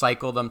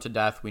 cycle them to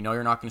death. We know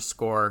you're not going to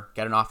score.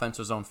 Get an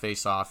offensive zone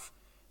face-off.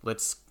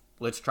 Let's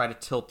try to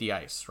tilt the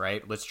ice,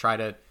 right? Let's try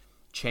to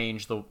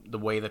change the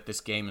way that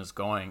this game is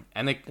going.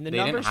 And the numbers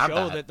didn't have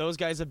show that those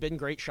guys have been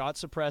great shot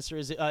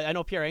suppressors. I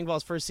know Pierre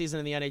Engvall's first season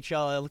in the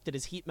NHL, I looked at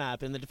his heat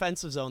map in the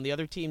defensive zone. The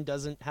other team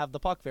doesn't have the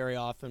puck very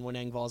often when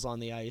Engvall's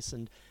on the ice,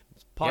 and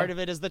part of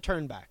it is the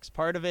turnbacks.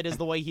 Part of it is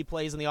the way he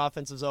plays in the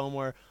offensive zone,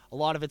 where a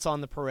lot of it's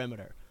on the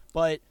perimeter.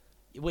 But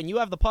when you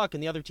have the puck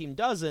and the other team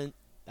doesn't,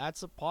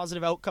 that's a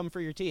positive outcome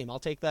for your team. I'll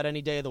take that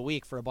any day of the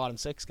week for a bottom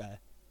six guy.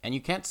 And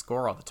you can't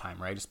score all the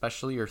time, right?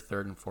 Especially your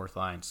third and fourth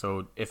line.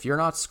 So if you're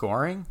not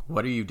scoring,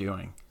 what are you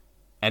doing?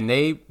 And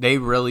they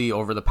really,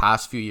 over the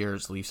past few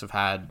years, Leafs have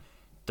had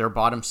their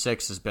bottom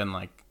six has been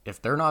like,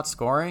 if they're not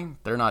scoring,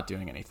 they're not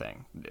doing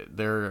anything.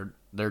 They're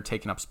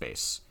taking up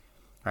space,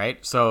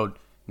 right? So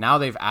now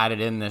they've added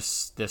in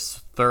this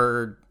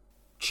third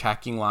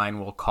checking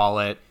line, we'll call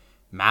it.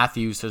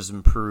 Matthews has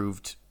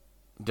improved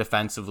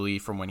defensively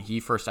from when he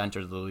first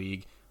entered the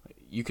league.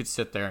 You could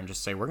sit there and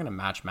just say, we're going to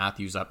match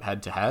Matthews up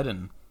head to head,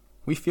 and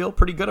we feel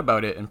pretty good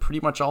about it in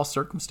pretty much all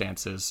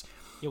circumstances.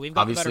 Yeah, we've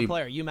got the better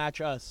player. You match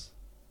us.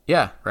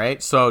 Yeah,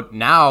 right? So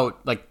now,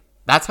 like,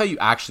 that's how you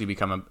actually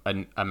become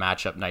a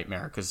matchup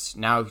nightmare, because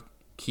now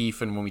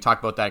Keefe, and when we talk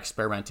about that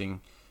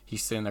experimenting,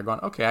 he's sitting there going,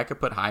 okay, I could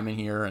put Hyman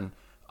here and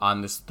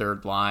on this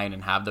third line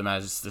and have them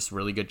as this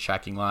really good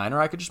checking line, or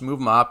I could just move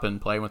them up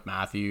and play with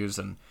Matthews,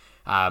 and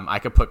I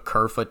could put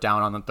Kerfoot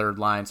down on the third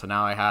line, so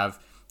now I have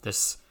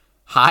this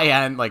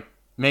high-end, like,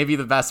 maybe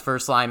the best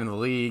first line in the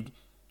league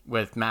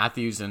with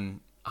Matthews and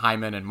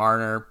Hyman and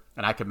Marner,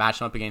 and I could match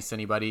them up against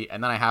anybody.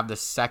 And then I have the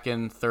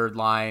second, third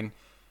line.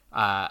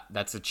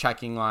 That's a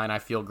checking line. I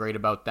feel great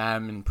about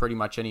them in pretty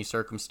much any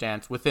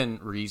circumstance within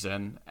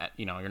reason.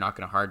 You know, you're not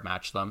going to hard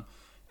match them.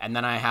 And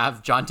then I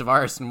have John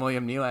Tavares and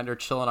William Nylander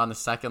chilling on the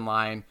second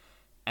line.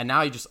 And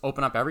now you just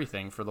open up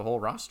everything for the whole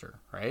roster,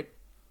 right?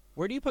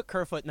 Where do you put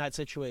Kerfoot in that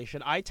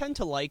situation? I tend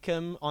to like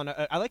him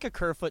I like a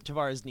Kerfoot,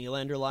 Tavares,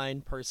 Nylander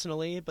line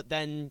personally, but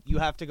then you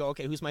have to go,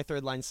 okay, who's my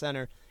third line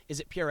center? Is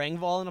it Pierre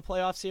Engvall in a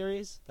playoff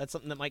series? That's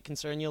something that might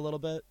concern you a little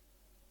bit.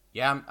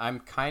 Yeah,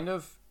 I'm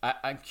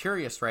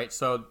curious, right?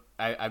 So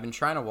I've been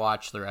trying to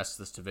watch the rest of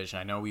this division.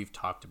 I know we've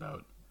talked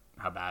about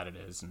how bad it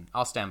is, and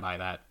I'll stand by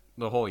that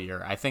the whole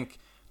year. I think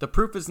the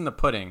proof is in the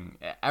pudding.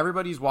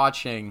 Everybody's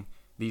watching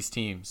these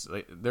teams.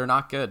 They're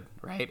not good,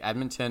 right?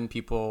 Edmonton,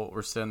 people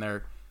were sitting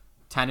there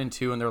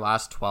 10-2 in their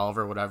last 12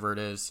 or whatever it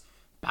is,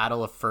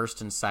 battle of first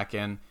and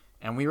second.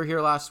 And we were here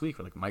last week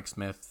where, like, Mike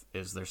Smith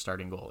is their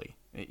starting goalie.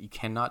 You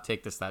cannot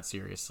take this that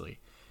seriously,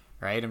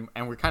 right?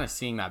 And we're kind of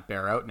seeing that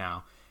bear out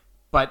now.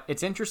 But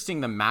it's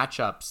interesting the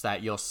matchups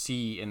that you'll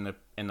see in the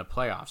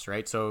playoffs,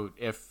 right? So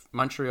if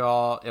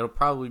Montreal,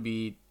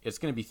 it's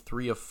going to be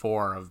 3 of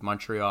 4 of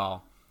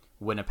Montreal,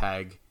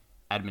 Winnipeg,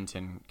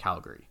 Edmonton,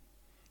 Calgary.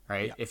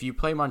 Right? Yeah. If you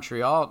play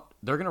Montreal,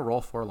 they're going to roll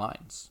 4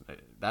 lines.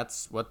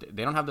 That's what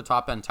they don't have the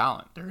top end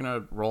talent. They're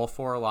going to roll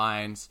 4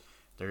 lines.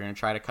 They're going to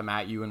try to come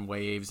at you in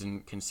waves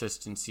and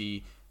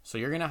consistency. So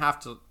you're going to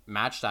have to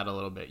match that a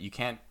little bit.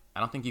 I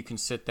don't think you can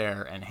sit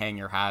there and hang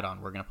your hat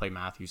on, we're going to play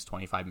Matthews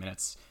 25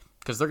 minutes,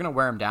 because they're going to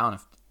wear him down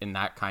in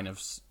that kind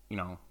of,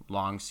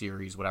 long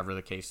series, whatever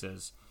the case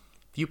is.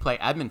 If you play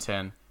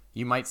Edmonton,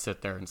 you might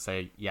sit there and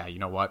say, yeah, you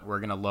know what? We're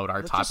going to load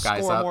our top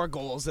guys score up. More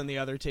goals than the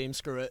other team.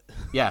 Screw it.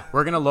 Yeah,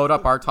 we're going to load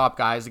up our top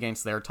guys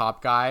against their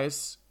top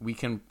guys. We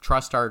can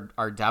trust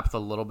our depth a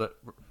little bit,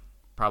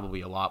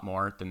 probably a lot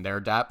more than their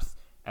depth,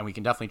 and we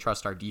can definitely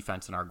trust our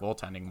defense and our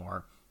goaltending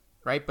more,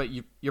 right? But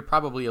you're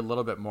probably a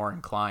little bit more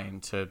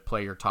inclined to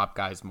play your top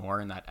guys more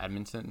in that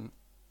Edmonton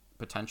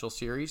potential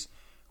series.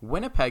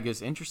 Winnipeg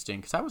is interesting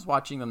because I was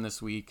watching them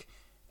this week,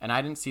 and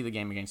I didn't see the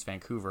game against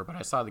Vancouver, but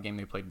I saw the game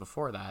they played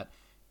before that.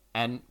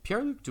 And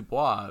Pierre-Luc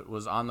Dubois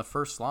was on the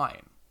first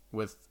line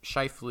with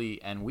Scheifele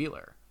and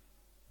Wheeler.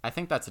 I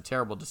think that's a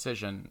terrible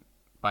decision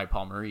by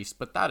Paul Maurice,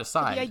 but that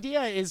aside... The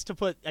idea is to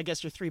put, I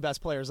guess, your 3 best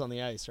players on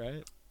the ice,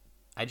 right?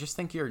 I just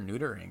think you're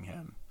neutering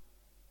him,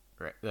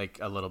 right? Like,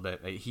 a little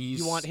bit.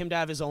 You want him to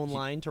have his own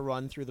line to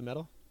run through the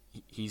middle?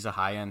 He's a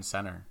high-end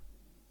center.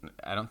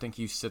 I don't think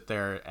you sit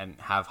there and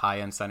have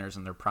high-end centers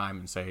in their prime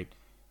and say,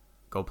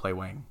 go play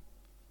wing.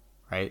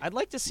 Right? I'd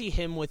like to see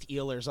him with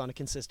Ehlers on a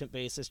consistent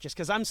basis, just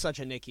because I'm such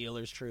a Nick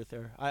Ehlers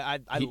truther.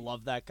 I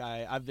love that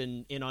guy. I've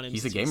been in on him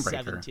since he was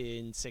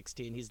 17,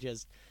 16. He's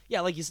just,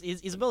 like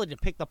his ability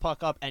to pick the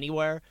puck up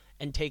anywhere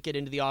and take it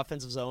into the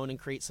offensive zone and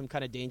create some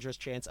kind of dangerous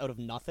chance out of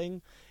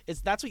nothing.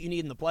 That's what you need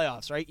in the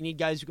playoffs, right? You need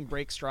guys who can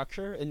break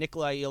structure, and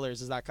Nikolai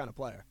Ehlers is that kind of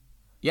player.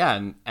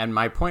 Yeah, and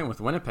my point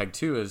with Winnipeg,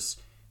 too, is,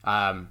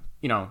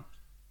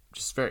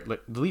 just the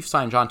Leafs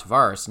signed John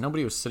Tavares.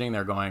 Nobody was sitting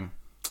there going,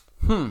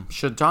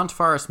 should John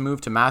Tavares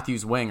move to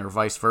Matthews' wing or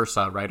vice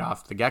versa right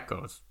off the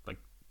get-go? Like,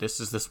 this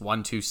is this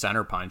 1-2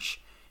 center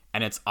punch,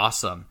 and it's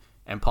awesome.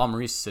 And Paul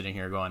Maurice is sitting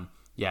here going,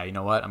 yeah, you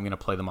know what? I'm going to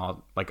play them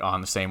all like on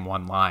the same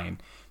one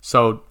line.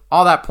 So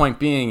all that point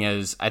being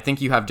is I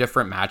think you have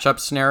different matchup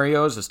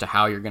scenarios as to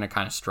how you're going to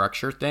kind of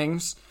structure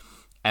things.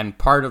 And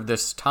part of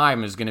this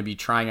time is going to be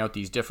trying out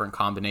these different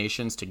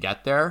combinations to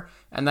get there.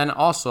 And then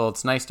also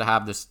it's nice to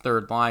have this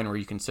third line where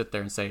you can sit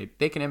there and say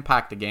they can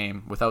impact the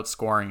game without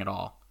scoring at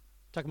all.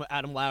 Talking about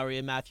Adam Lowry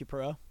and Matthew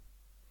Perreault?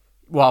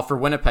 Well, for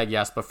Winnipeg,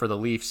 yes, but for the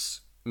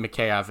Leafs,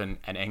 Mikheyev and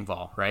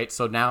Engvall, right?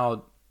 So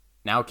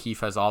now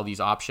Keefe has all these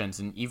options,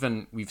 and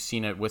even we've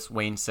seen it with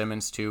Wayne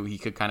Simmons too. He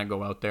could kind of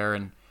go out there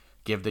and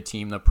give the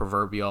team the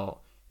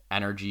proverbial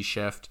energy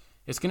shift.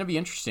 It's going to be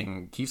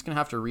interesting. Keefe's going to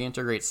have to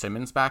reintegrate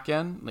Simmons back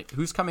in. Like,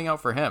 who's coming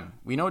out for him?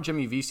 We know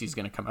Jimmy Vesey's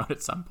going to come out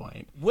at some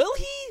point. Will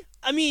he?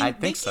 I mean, I they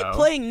think keep so.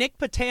 playing Nick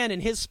Patan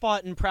in his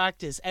spot in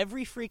practice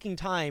every freaking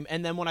time,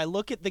 and then when I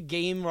look at the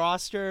game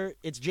roster,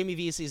 it's Jimmy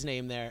Vesey's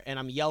name there, and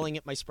I'm yelling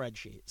at my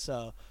spreadsheet.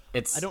 So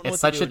It's I don't know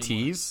it's what to such a do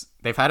anymore. tease.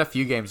 They've had a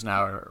few games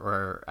now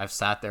where I've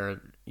sat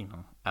there,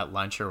 at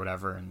lunch or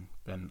whatever, and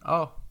been,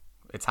 oh,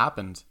 it's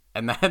happened,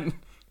 and then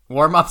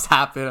warm-ups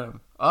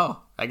happen.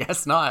 Oh, I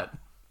guess not.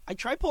 I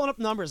try pulling up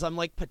numbers. I'm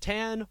like,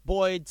 Patan,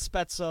 Boyd,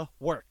 Spezza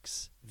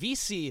works.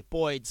 VC,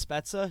 Boyd,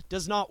 Spezza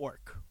does not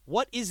work.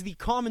 What is the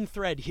common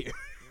thread here?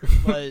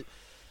 But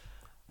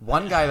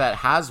One guy that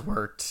has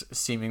worked,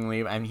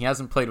 seemingly, and he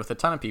hasn't played with a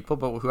ton of people,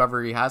 but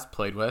whoever he has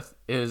played with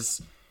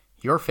is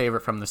your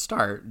favorite from the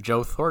start,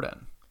 Joe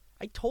Thornton.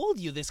 I told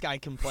you this guy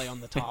can play on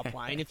the top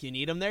line if you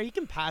need him there. He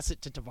can pass it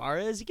to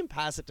Tavares. He can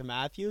pass it to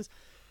Matthews.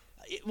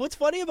 What's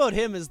funny about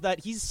him is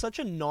that he's such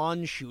a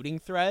non-shooting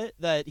threat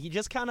that he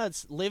just kind of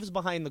lives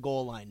behind the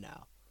goal line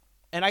now.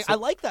 And I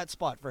like that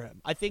spot for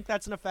him. I think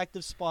that's an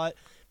effective spot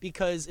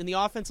because in the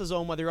offensive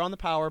zone, whether you're on the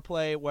power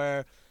play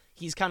where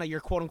he's kind of your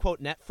quote-unquote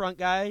net front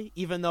guy,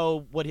 even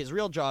though what his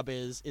real job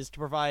is to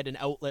provide an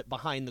outlet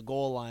behind the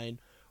goal line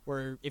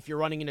where if you're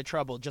running into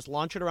trouble, just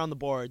launch it around the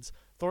boards.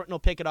 Thornton will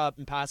pick it up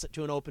and pass it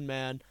to an open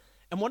man.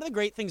 And one of the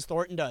great things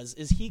Thornton does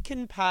is he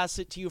can pass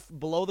it to you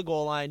below the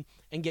goal line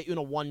and get you in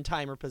a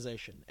one-timer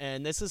position.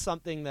 And this is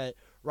something that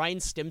Ryan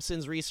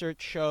Stimson's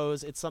research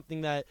shows. It's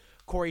something that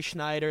Corey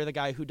Schneider, the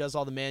guy who does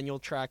all the manual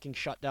tracking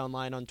shutdown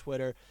line on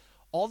Twitter,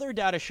 all their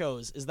data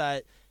shows is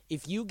that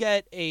if you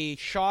get a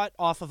shot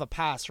off of a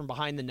pass from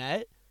behind the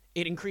net,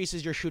 it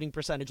increases your shooting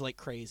percentage like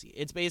crazy.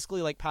 It's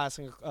basically like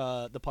passing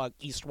the puck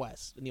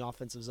east-west in the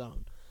offensive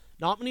zone.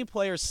 Not many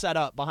players set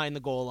up behind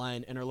the goal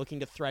line and are looking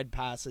to thread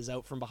passes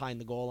out from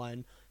behind the goal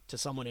line to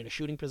someone in a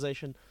shooting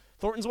position.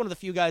 Thornton's one of the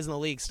few guys in the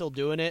league still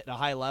doing it at a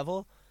high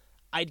level.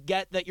 I'd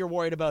get that you're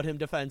worried about him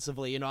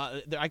defensively.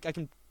 I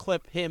can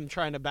clip him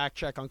trying to back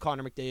check on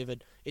Connor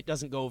McDavid. It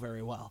doesn't go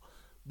very well.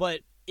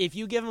 But if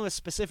you give him a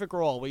specific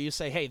role where you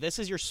say, hey, this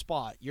is your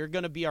spot, you're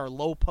going to be our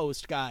low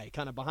post guy,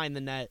 kind of behind the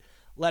net,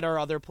 let our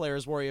other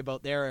players worry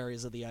about their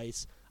areas of the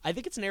ice. I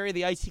think it's an area of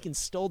the ice he can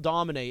still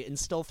dominate and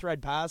still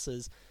thread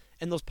passes.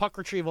 And those puck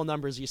retrieval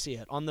numbers, you see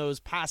it. On those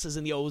passes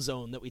in the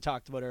O-zone that we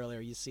talked about earlier,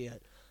 you see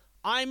it.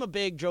 I'm a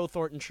big Joe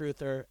Thornton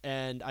truther,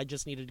 and I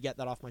just needed to get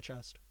that off my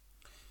chest.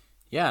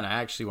 Yeah, and I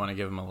actually want to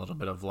give him a little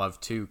bit of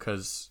love, too,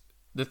 because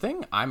the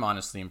thing I'm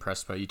honestly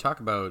impressed about, you talk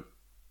about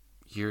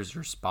here's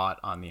your spot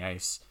on the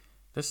ice.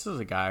 This is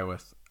a guy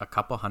with a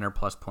couple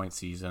 100-plus point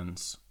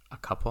seasons, a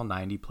couple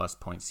 90-plus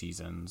point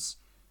seasons,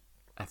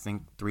 I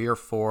think 3 or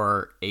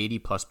 4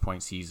 80-plus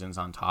point seasons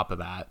on top of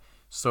that.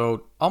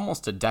 So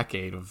almost a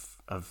decade of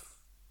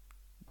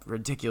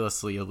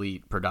ridiculously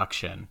elite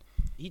production.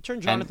 He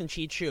turned Jonathan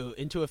Cheechoo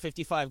into a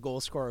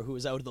 55-goal scorer who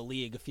was out of the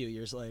league a few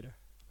years later.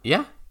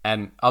 Yeah,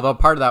 and although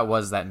part of that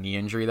was that knee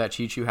injury that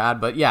Cheechoo had,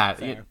 but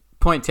yeah,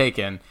 point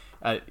taken.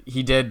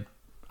 He did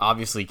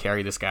obviously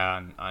carry this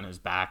guy on his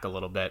back a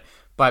little bit.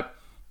 But,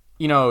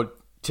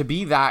 to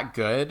be that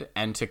good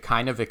and to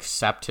kind of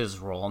accept his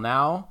role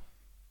now,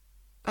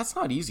 that's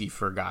not easy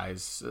for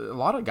guys. A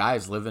lot of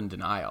guys live in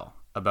denial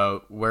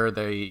about where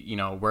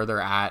where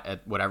they're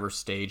at whatever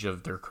stage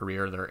of their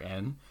career they're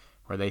in,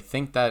 where they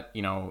think that,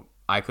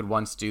 I could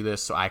once do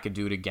this, so I could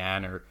do it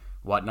again or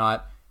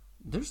whatnot.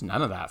 There's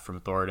none of that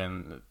from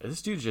Thornton.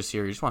 This dude's just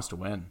here. He just wants to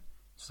win.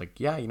 It's like,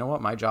 yeah, you know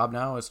what? My job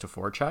now is to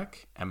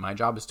forecheck, and my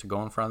job is to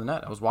go in front of the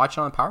net. I was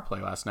watching on the power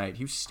play last night.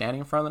 He was standing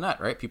in front of the net,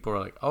 right? People were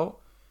like, oh,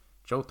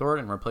 Joe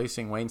Thornton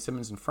replacing Wayne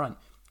Simmons in front.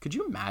 Could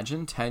you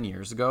imagine 10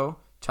 years ago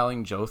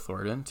telling Joe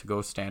Thornton to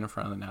go stand in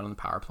front of the net on the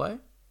power play?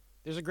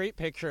 There's a great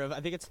picture of, I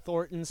think it's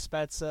Thornton,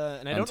 Spezza,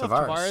 and I don't know if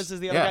Tavares. Tavares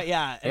is the other guy.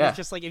 Yeah, and it's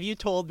just like, if you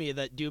told me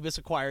that Dubas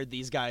acquired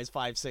these guys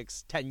 5,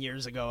 6, 10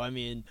 years ago, I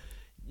mean,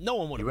 no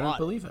one would have bought it.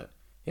 You wouldn't believe it.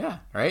 Yeah,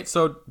 right?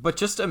 So, but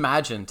just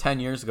imagine 10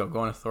 years ago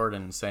going to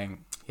Thornton and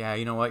saying, yeah,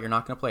 you know what? You're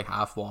not going to play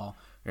half wall.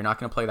 You're not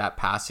going to play that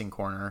passing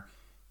corner.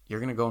 You're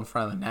going to go in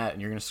front of the net,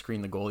 and you're going to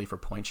screen the goalie for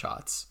point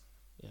shots.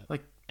 Yeah.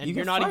 Like, and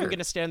you're not even going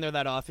to stand there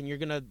that often. We're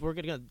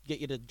going to get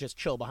you to just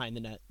chill behind the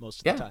net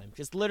most of the time.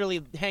 Just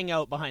literally hang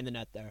out behind the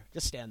net there.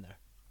 Just stand there.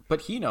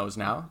 But he knows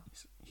now.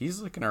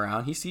 He's looking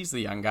around. He sees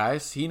the young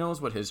guys. He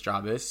knows what his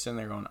job is. And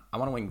they're going, I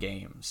want to win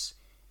games.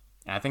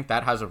 And I think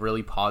that has a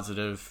really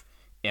positive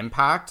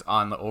impact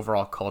on the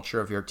overall culture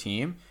of your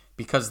team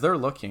because they're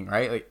looking,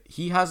 right? Like,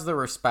 he has the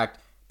respect.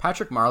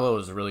 Patrick Marleau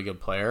was a really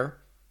good player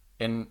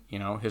in,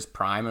 his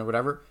prime or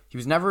whatever. He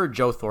was never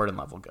Joe Thornton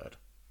level good.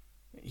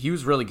 He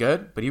was really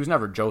good, but he was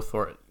never Joe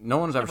Thornton. No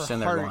one's ever seen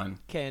there going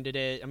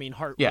candidate. I mean,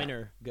 Hart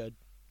winner, good.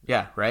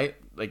 Yeah, right.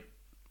 Like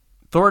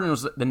Thornton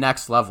was the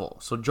next level.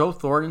 So Joe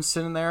Thornton's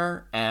sitting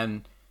there,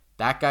 and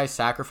that guy's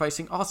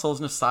sacrificing. Also, as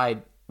an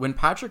aside, when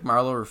Patrick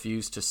Marleau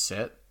refused to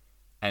sit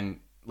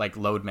and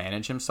load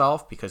manage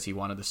himself because he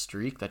wanted the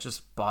streak, that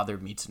just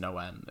bothered me to no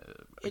end.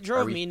 It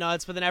drove me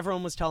nuts, but then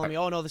everyone was telling me,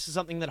 oh no, this is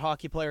something that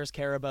hockey players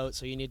care about,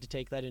 so you need to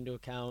take that into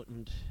account.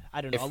 And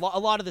I don't know, a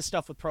lot of this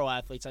stuff with pro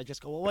athletes, I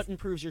just go, well, what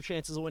improves your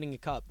chances of winning a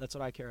cup? That's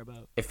what I care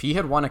about. If he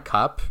had won a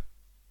cup,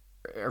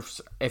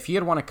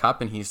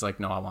 and he's like,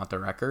 no, I want the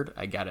record,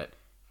 I get it.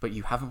 But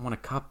you haven't won a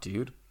cup,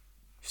 dude.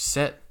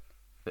 Sit.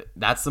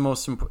 That's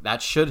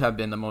that should have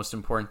been the most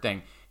important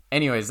thing.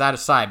 Anyways, that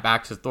aside,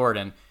 back to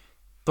Thornton.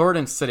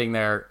 Thornton's sitting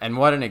there, and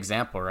what an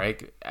example,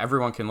 right?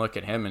 Everyone can look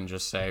at him and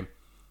just say,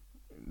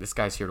 this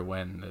guy's here to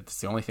win.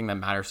 It's the only thing that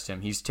matters to him.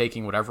 He's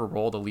taking whatever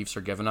role the Leafs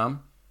are giving him.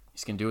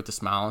 He's going to do it with a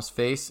smile on his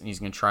face, and he's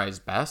going to try his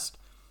best.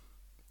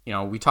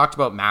 We talked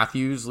about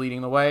Matthews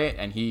leading the way,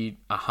 and he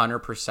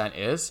 100%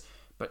 is.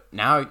 But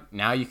now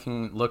you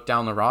can look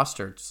down the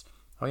roster. It's,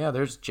 oh yeah,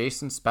 there's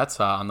Jason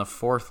Spezza on the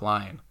fourth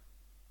line,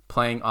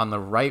 playing on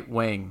the right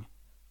wing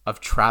of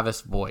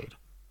Travis Boyd,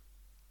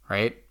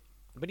 right?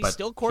 But he's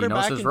still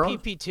quarterback in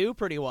PP2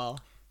 pretty well.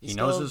 He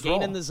knows his role.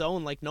 Gaining the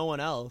zone like no one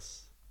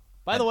else.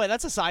 By the way,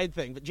 that's a side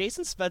thing, but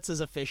Jason Spezza's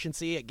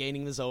efficiency at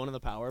gaining the zone in the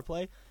power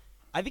play,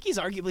 I think he's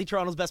arguably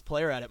Toronto's best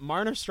player at it.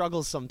 Marner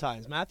struggles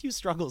sometimes. Matthews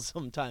struggles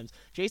sometimes.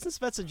 Jason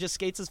Spezza just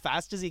skates as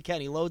fast as he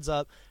can. He loads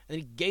up, and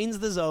he gains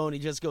the zone. He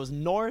just goes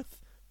north,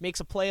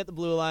 makes a play at the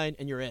blue line,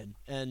 and you're in.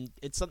 And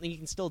it's something he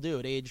can still do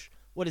at age,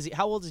 what is he?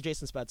 How old is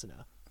Jason Spezza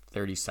now?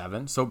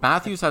 37. So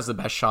Matthews has the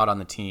best shot on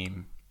the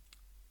team.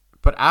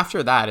 But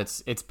after that,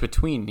 it's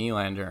between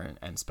Nylander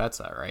and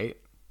Spezza, right?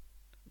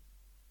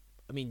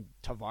 I mean,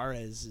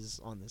 Tavares is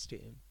on this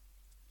team.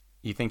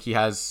 You think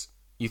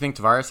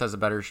Tavares has a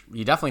better?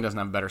 He definitely doesn't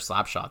have a better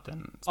slap shot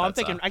than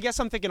Spezza. I guess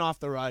I'm thinking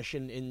off the rush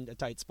in a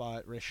tight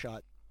spot, wrist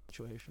shot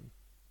situation.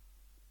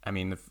 I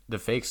mean, the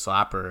fake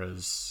slapper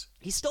is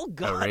he's still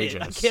got outrageous.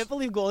 it. I can't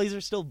believe goalies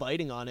are still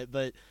biting on it,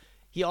 but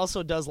he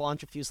also does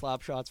launch a few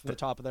slap shots from the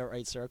top of that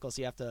right circle,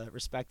 so you have to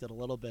respect it a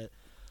little bit.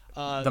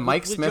 The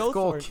Mike Smith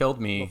goal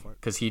killed me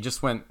because he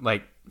just went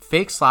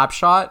fake slap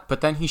shot,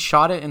 but then he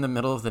shot it in the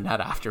middle of the net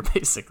after,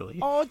 basically.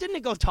 Oh, didn't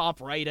it go top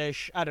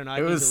right-ish? I don't know.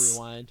 I need to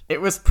rewind. It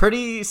was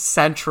pretty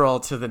central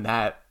to the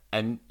net,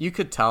 and you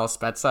could tell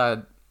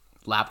Spezza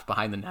lapped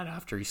behind the net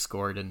after he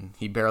scored, and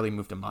he barely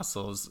moved a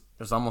muscle. It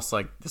was almost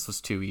like this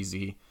was too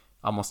easy,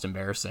 almost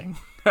embarrassing.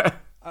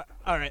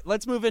 All right,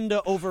 let's move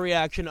into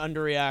overreaction,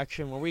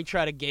 underreaction, where we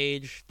try to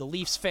gauge the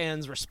Leafs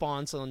fans'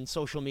 response on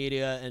social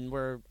media, and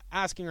we're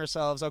asking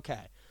ourselves,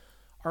 okay,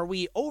 are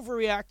we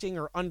overreacting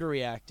or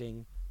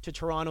underreacting to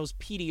Toronto's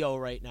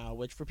PDO right now,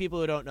 which for people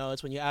who don't know,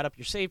 it's when you add up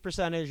your save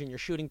percentage and your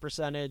shooting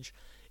percentage.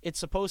 It's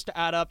supposed to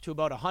add up to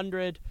about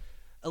 100.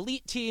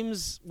 Elite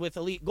teams with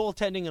elite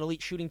goaltending and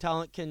elite shooting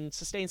talent can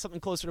sustain something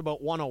closer to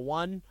about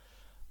 101.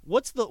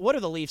 What are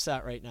the Leafs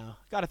at right now?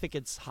 Got to think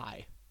it's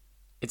high.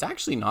 It's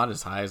actually not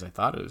as high as I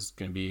thought it was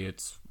going to be.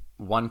 It's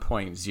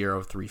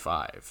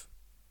 1.035.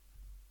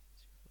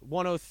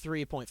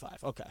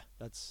 103.5. Okay.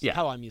 That's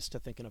how I'm used to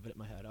thinking of it in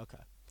my head. Okay.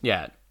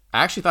 Yeah.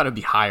 I actually thought it would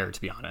be higher,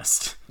 to be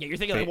honest. Yeah, you're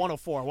thinking like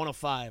 104,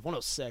 105,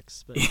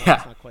 106, but it's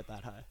not quite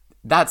that high.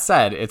 That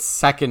said, it's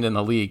second in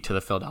the league to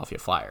the Philadelphia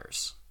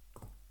Flyers.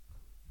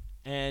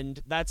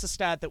 And that's a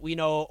stat that we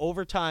know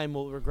over time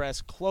will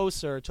regress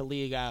closer to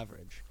league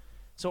average.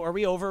 So are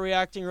we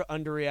overreacting or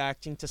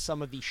underreacting to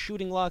some of the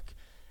shooting luck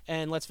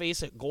and, let's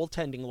face it,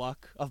 goaltending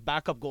luck of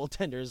backup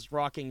goaltenders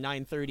rocking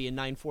 930 and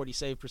 940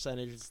 save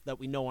percentages that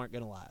we know aren't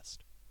going to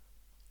last?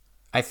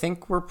 I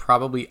think we're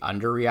probably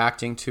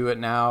underreacting to it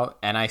now,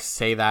 and I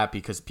say that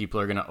because people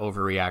are going to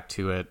overreact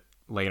to it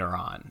later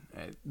on.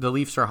 The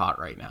Leafs are hot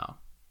right now,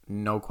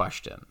 no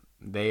question.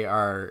 They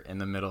are in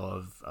the middle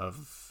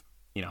of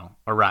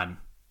a run,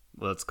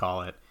 let's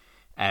call it.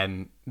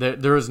 And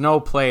there was no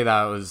play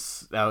that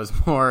was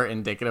more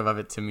indicative of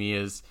it to me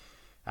is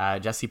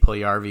Jesse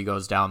Puljujarvi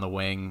goes down the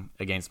wing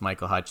against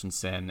Michael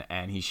Hutchinson,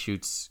 and he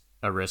shoots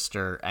a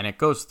wrister, and it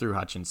goes through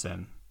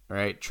Hutchinson,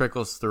 right?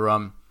 Trickles through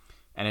him,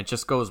 and it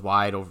just goes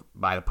wide over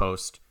by the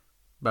post.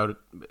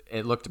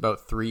 It looked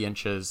about 3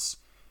 inches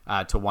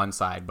to one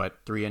side, but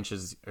 3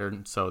 inches or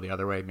so the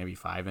other way, maybe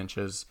 5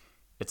 inches.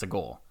 It's a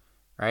goal,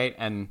 right?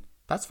 And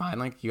that's fine.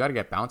 Like, you got to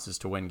get bounces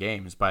to win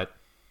games, but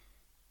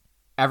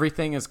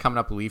everything is coming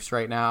up Leafs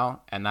right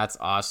now, and that's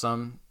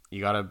awesome.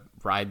 You got to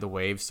ride the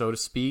wave, so to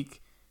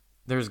speak.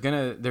 There's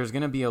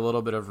gonna be a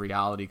little bit of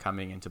reality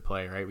coming into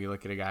play, right? We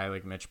look at a guy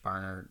like Mitch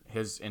Marner.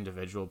 His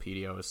individual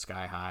PDO is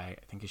sky high.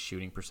 I think his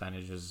shooting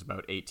percentage is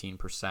about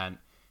 18%.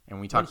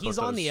 And we talk about he's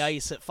on the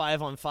ice at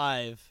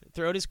 5-on-5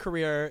 throughout his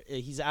career.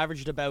 He's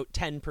averaged about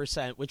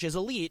 10%, which is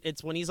elite.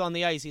 It's when he's on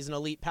the ice, he's an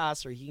elite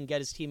passer. He can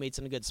get his teammates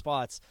into good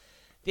spots.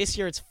 This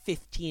year, it's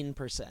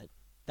 15%.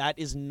 That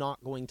is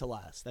not going to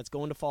last. That's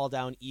going to fall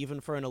down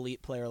even for an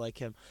elite player like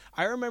him.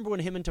 I remember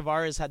when him and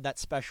Tavares had that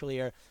special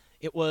year,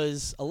 it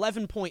was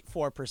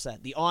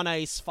 11.4%. The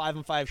on-ice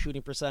 5-on-5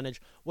 shooting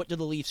percentage. What do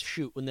the Leafs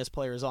shoot when this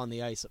player is on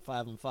the ice at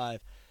 5-on-5?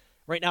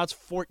 Right now it's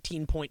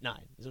 14.9.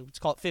 Let's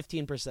call it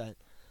 15%.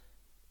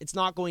 It's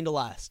not going to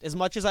last. As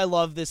much as I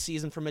love this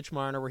season for Mitch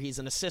Marner, where he's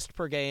an assist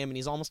per game and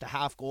he's almost a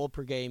half goal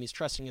per game, he's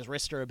trusting his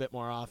wrister a bit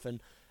more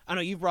often. I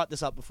know you've brought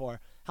this up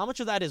before. How much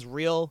of that is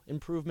real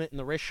improvement in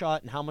the wrist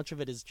shot, and how much of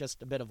it is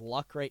just a bit of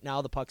luck right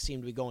now? The pucks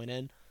seem to be going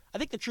in. I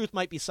think the truth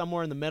might be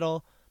somewhere in the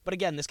middle. But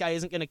again, this guy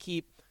isn't going to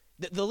keep...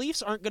 The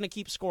Leafs aren't going to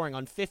keep scoring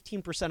on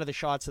 15% of the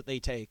shots that they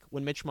take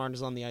when Mitch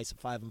Marner's on the ice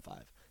at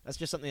 5-on-5. That's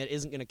just something that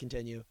isn't going to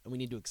continue, and we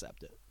need to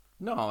accept it.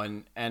 No,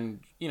 and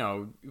you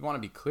know, you want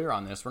to be clear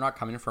on this. We're not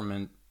coming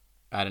from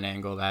at an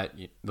angle that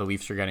the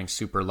Leafs are getting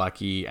super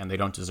lucky and they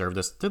don't deserve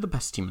this. They're the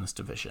best team in this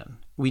division.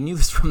 We knew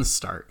this from the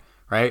start,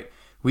 right?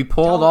 We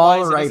pulled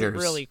all the writers.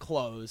 It's really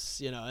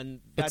close, you know, and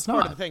that's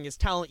part of the thing is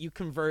talent. You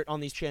convert on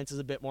these chances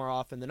a bit more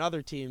often than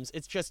other teams.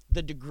 It's just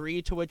the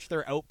degree to which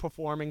they're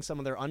outperforming some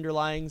of their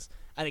underlyings.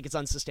 I think it's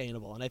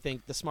unsustainable, and I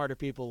think the smarter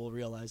people will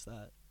realize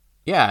that.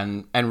 Yeah,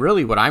 and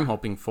really what I'm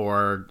hoping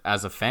for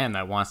as a fan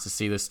that wants to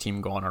see this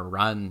team go on a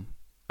run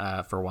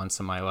for once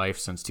in my life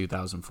since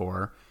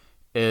 2004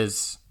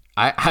 is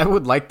I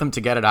would like them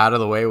to get it out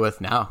of the way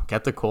with now.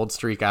 Get the cold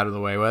streak out of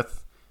the way with.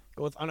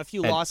 Go on a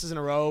few losses in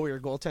a row where your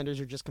goaltenders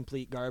are just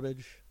complete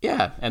garbage.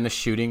 Yeah, and the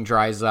shooting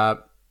dries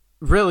up.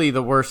 Really,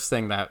 the worst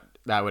thing that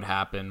would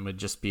happen would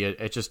just be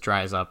it just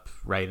dries up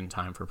right in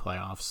time for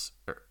playoffs,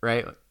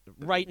 right?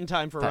 Right in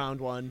time for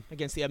round one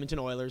against the Edmonton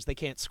Oilers. They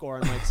can't score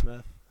on Mike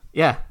Smith.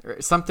 Yeah,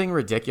 something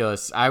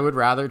ridiculous. I would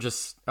rather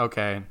just,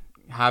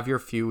 have your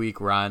few week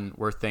run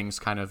where things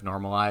kind of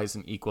normalize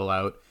and equal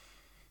out.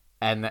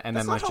 And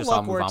then let's just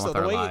all move on with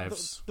our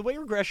lives. The way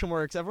regression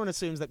works, everyone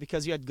assumes that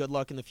because you had good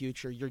luck in the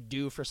future, you're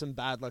due for some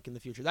bad luck in the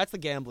future. That's the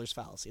gambler's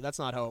fallacy. That's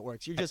not how it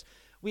works.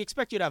 We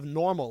expect you to have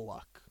normal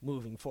luck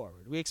moving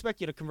forward. We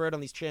expect you to convert on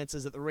these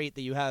chances at the rate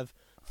that you have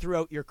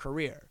throughout your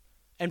career.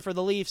 And for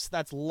the Leafs,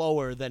 that's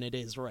lower than it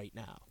is right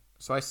now.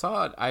 So I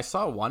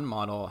saw one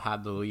model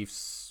had the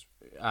Leafs,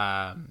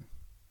 what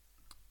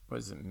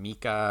is it,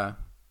 Michael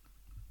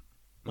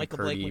Blake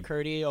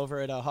McCurdy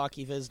over at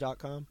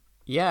hockeyviz.com.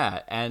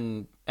 Yeah,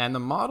 and the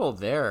model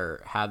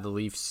there had the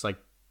Leafs like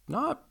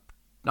not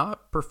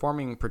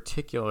performing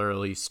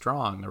particularly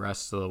strong the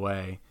rest of the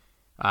way.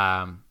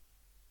 I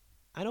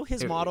know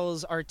his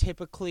models are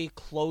typically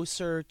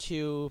closer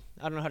to,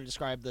 I don't know how to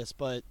describe this,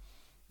 but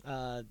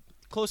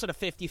closer to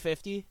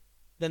 50-50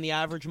 than the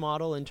average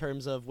model in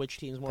terms of which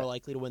team's more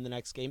likely to win the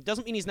next game.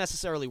 Doesn't mean he's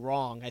necessarily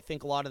wrong. I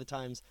think a lot of the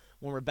times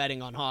when we're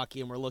betting on hockey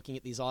and we're looking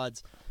at these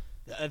odds,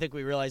 I think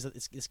we realize that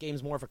this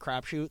game's more of a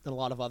crapshoot than a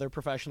lot of other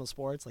professional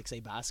sports, like, say,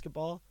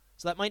 basketball.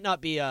 So that might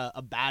not be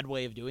a bad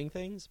way of doing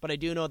things, but I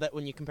do know that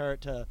when you compare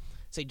it to,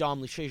 say,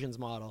 Dom Luszczyszyn's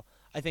model,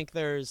 I think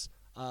there's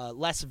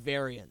less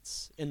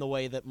variance in the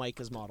way that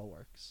Micah's model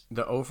works.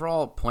 The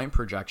overall point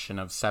projection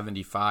of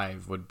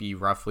 75 would be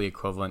roughly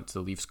equivalent to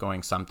the Leafs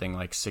going something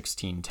like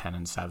 16, 10,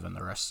 and 7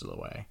 the rest of the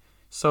way.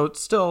 So it's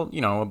still,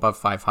 above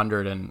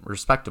 500 and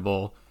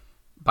respectable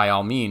by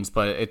all means,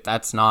 but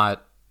that's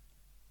not...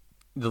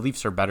 The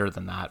Leafs are better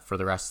than that for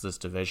the rest of this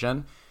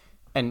division.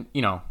 And,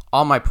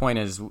 all my point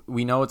is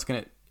we know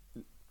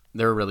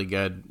they're really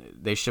good.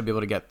 They should be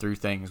able to get through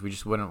things. We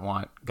just wouldn't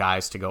want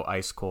guys to go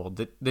ice cold.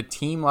 The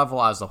team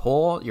level as a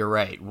whole, you're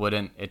right,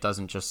 it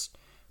doesn't just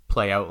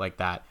play out like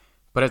that.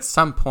 But at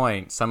some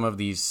point, some of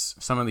these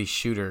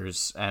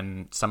shooters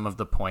and some of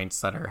the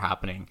points that are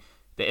happening,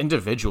 the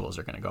individuals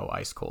are going to go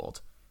ice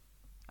cold.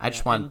 I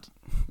just want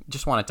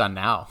it done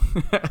now.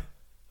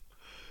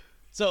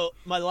 So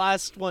my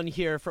last one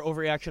here for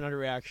overreaction,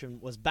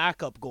 underreaction was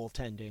backup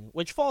goaltending,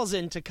 which falls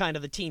into kind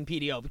of the team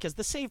PDO because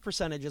the save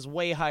percentage is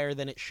way higher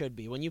than it should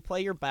be. When you play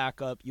your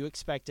backup, you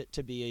expect it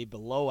to be a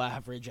below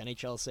average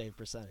NHL save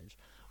percentage.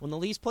 When the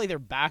Leafs play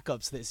their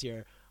backups this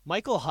year,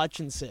 Michael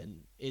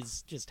Hutchinson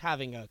is just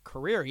having a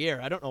career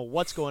year. I don't know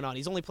what's going on.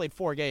 He's only played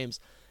 4 games.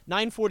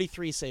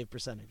 943 save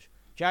percentage.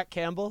 Jack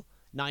Campbell,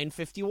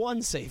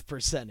 951 save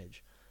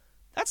percentage.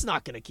 That's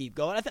not going to keep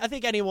going. I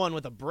think anyone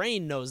with a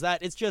brain knows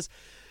that. It's just...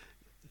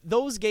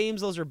 Those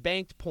games, those are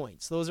banked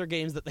points. Those are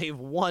games that they've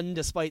won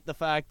despite the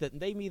fact that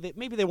maybe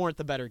they weren't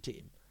the better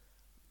team.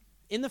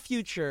 In the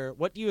future,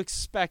 what do you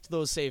expect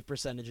those save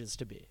percentages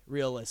to be,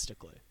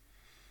 realistically?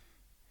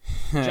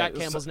 Jack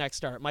Campbell's next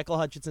start. Michael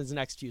Hutchinson's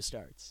next few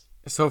starts.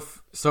 So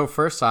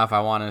first off,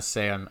 I want to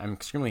say I'm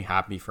extremely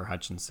happy for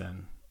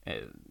Hutchinson.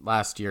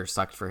 Last year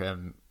sucked for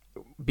him.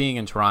 Being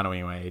in Toronto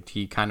anyway,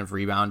 he kind of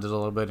rebounded a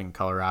little bit in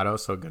Colorado,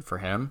 so good for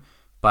him.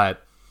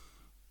 But...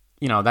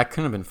 that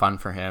couldn't have been fun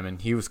for him,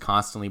 and he was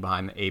constantly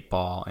behind the 8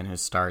 ball in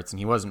his starts, and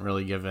he wasn't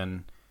really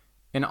given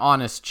an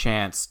honest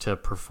chance to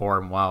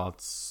perform well.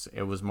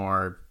 It was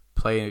more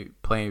play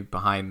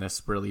behind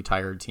this really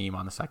tired team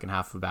on the second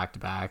half of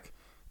back-to-back,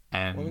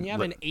 And Well, when you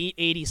have an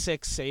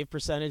 886 save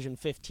percentage in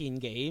 15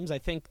 games, I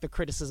think the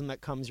criticism that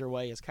comes your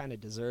way is kind of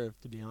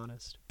deserved, to be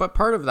honest. But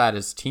part of that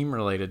is team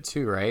related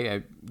too,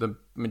 right? The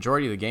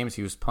majority of the games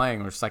he was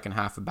playing were second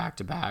half of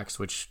back-to-backs,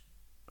 which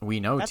we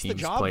know That's teams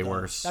the job, play though.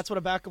 worse. That's what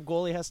a backup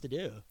goalie has to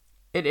do.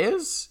 It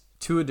is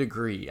to a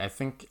degree. I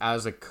think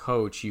as a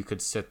coach, you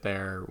could sit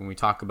there when we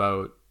talk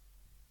about,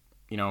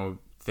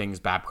 things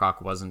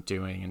Babcock wasn't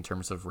doing in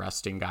terms of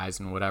resting guys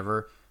and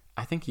whatever.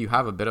 I think you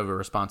have a bit of a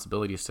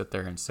responsibility to sit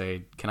there and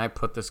say, can I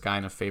put this guy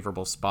in a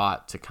favorable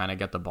spot to kind of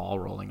get the ball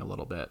rolling a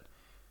little bit?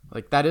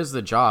 Like, that is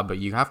the job, but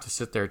you have to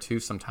sit there too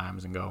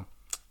sometimes and go,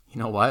 you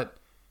know what?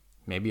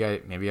 Maybe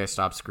I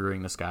stop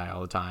screwing this guy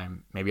all the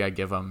time. Maybe I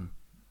give him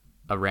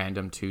a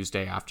random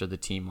Tuesday after the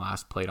team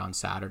last played on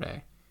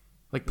Saturday.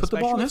 Like, put the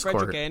ball in his court.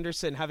 Frederick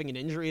Anderson having an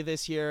injury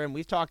this year, and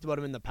we've talked about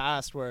him in the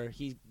past where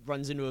he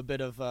runs into a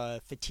bit of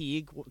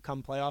fatigue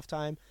come playoff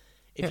time.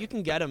 If you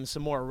can get him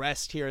some more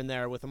rest here and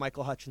there with a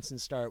Michael Hutchinson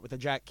start, with a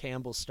Jack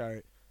Campbell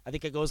start, I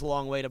think it goes a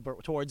long way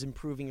towards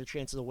improving your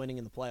chances of winning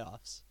in the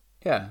playoffs.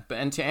 Yeah,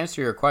 and to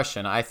answer your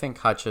question, I think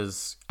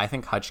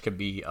Hutch could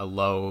be a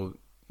low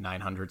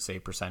 900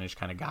 save percentage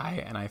kind of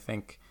guy, and I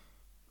think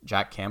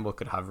Jack Campbell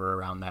could hover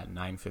around that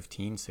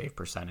 915 save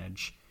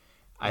percentage.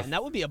 And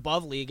that would be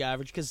above league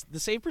average because the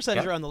save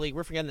percentage around the league,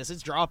 we're forgetting this,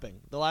 it's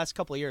dropping. The last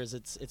couple of years,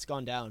 it's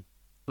gone down.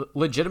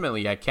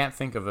 Legitimately, I can't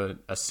think of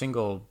a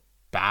single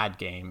bad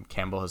game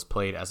Campbell has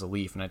played as a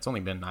Leaf, and it's only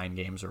been 9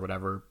 games or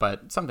whatever,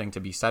 but something to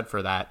be said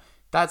for that.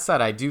 That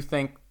said, I do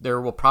think there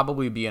will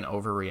probably be an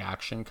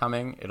overreaction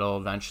coming. It'll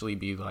eventually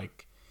be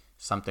like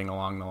something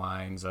along the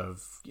lines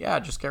of,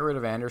 just get rid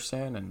of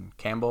Anderson, and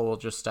Campbell will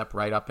just step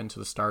right up into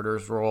the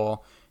starter's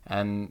role,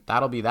 and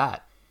that'll be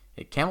that.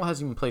 Campbell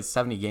hasn't even played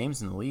 70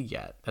 games in the league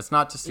yet. That's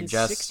not to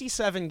suggest... In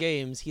 67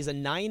 games, he's a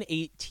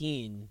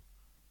 918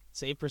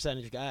 save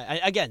percentage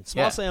guy. Again,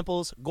 small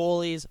samples,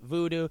 goalies,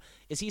 voodoo.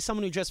 Is he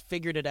someone who just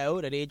figured it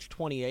out at age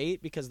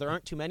 28? Because there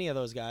aren't too many of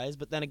those guys.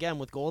 But then again,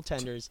 with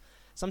goaltenders,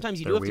 sometimes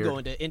you do have to go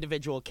into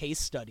individual case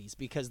studies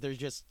because there's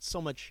just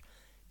so much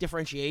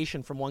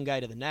differentiation from one guy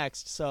to the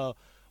next. So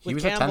he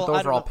was Campbell, a 10th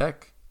overall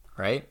pick,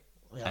 right?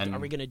 Yeah, and are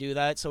we going to do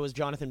that? So is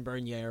Jonathan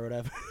Bernier or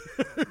whatever.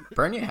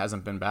 Bernier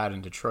hasn't been bad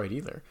in Detroit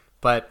either.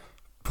 But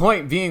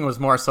point being was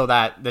more so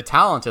that the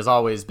talent has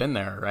always been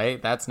there,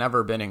 right? That's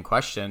never been in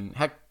question.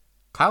 Heck,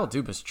 Kyle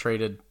Dubas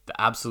traded the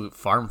absolute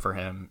farm for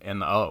him in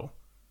the O.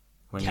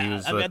 When he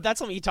was that's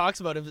something he talks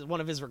about as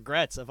one of his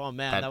regrets of,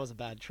 that was a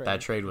bad trade.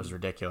 That trade was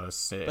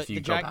ridiculous. But if you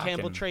the Jack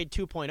Campbell trade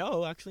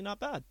 2.0, actually not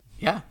bad.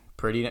 Yeah,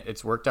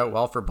 it's worked out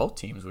well for both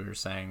teams, we were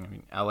saying. I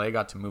mean, LA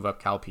got to move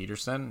up Cal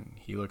Peterson.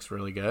 He looks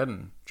really good,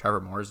 and Trevor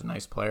Moore's a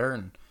nice player,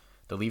 and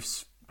the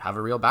Leafs have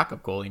a real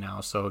backup goalie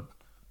now, so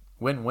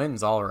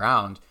win-wins all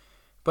around.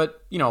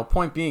 But,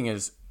 point being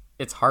is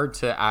it's hard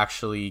to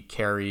actually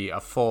carry a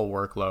full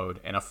workload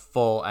in a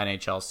full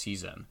NHL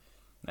season.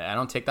 I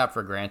don't take that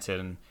for granted,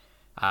 and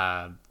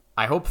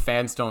I hope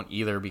fans don't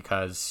either,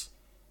 because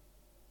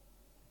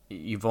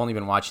you've only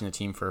been watching the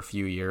team for a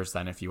few years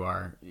then. If you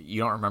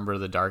don't remember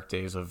the dark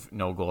days of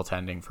no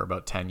goaltending for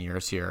about 10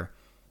 years here,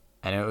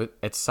 and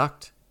it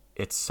sucked.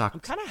 It sucked.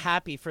 I'm kind of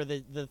happy for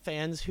the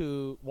fans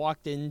who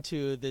walked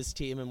into this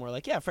team and were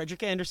like,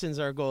 Frederick Anderson's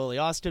our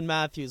goalie, Austin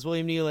Matthews,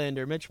 William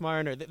Nylander, Mitch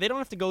Marner. They don't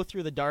have to go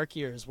through the dark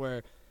years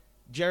where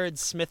Jared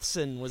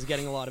Smithson was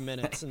getting a lot of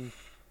minutes and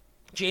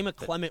Jay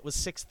McClement was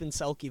 6th in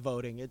Selke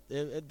voting.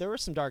 There were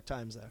some dark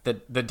times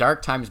there. The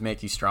dark times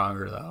make you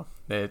stronger, though.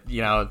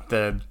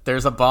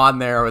 There's a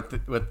bond there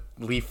with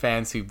Leaf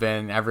fans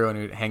everyone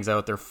who hangs out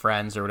with their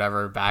friends or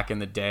whatever back in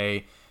the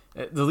day.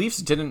 The Leafs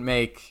didn't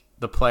make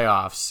the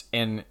playoffs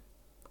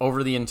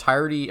over the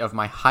entirety of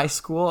my high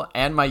school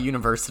and my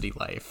university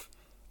life.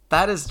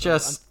 That is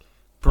just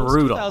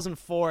brutal.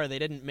 2004, they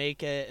didn't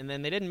make it, and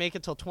then they didn't make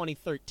it till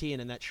 2013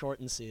 in that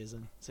shortened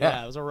season. So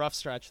it was a rough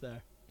stretch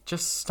there.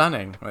 Just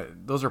stunning.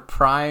 Those are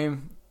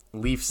prime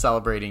Leaf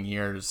celebrating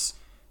years.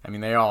 I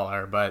mean, they all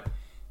are, but it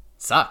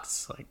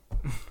sucks.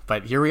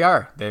 But here we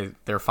are.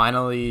 They're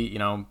finally,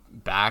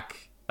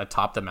 back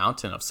atop the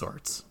mountain of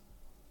sorts.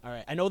 All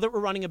right. I know that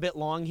we're running a bit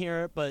long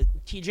here, but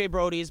TJ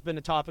Brodie's been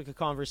a topic of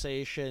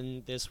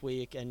conversation this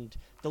week, and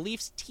the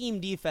Leafs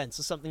team defense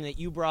is something that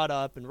you brought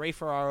up, and Ray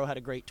Ferraro had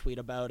a great tweet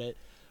about it,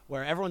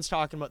 where everyone's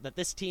talking about that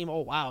this team,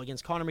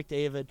 against Connor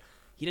McDavid,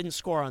 he didn't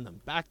score on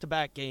them.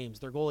 Back-to-back games,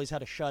 their goalies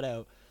had a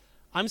shutout.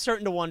 I'm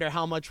starting to wonder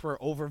how much we're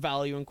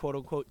overvaluing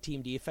quote-unquote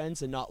team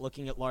defense and not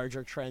looking at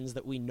larger trends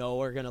that we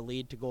know are going to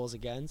lead to goals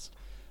against.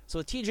 So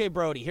with TJ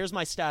Brodie, here's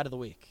my stat of the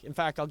week. In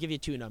fact, I'll give you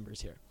 2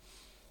 numbers here.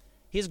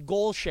 His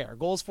goals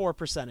for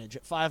percentage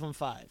at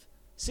 5-on-5,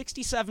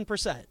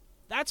 67%.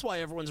 That's why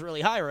everyone's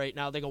really high right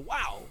now. They go,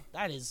 wow,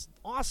 that is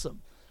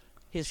awesome.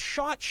 His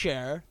shot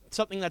share,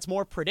 something that's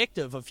more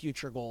predictive of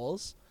future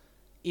goals,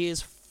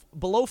 is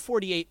below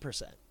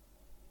 48%.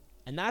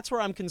 And that's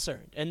where I'm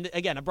concerned. And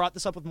again, I brought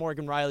this up with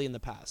Morgan Rielly in the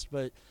past,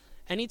 but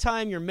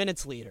anytime your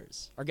minutes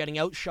leaders are getting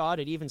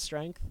outshot at even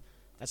strength,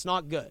 that's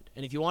not good.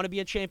 And if you want to be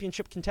a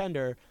championship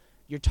contender,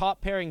 your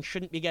top pairing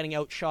shouldn't be getting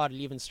outshot at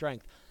even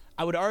strength.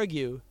 I would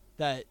argue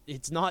that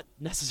it's not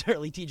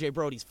necessarily TJ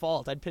Brodie's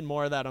fault. I'd pin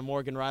more of that on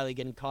Morgan Rielly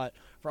getting caught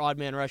for odd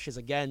man rushes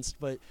against.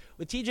 But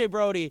with TJ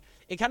Brodie,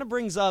 it kind of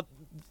brings up,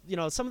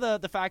 some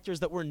of the factors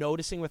that we're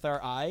noticing with our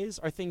eyes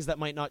are things that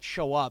might not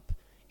show up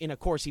in a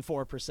Corsi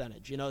 4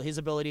 percentage. His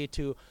ability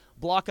to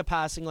block a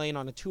passing lane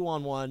on a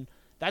 2-on-1,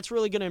 that's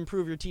really going to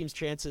improve your team's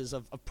chances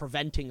of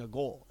preventing a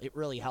goal. It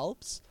really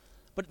helps.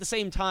 But at the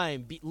same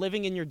time,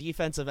 living in your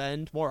defensive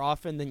end more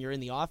often than you're in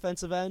the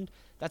offensive end,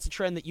 that's a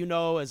trend that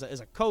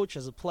as a coach,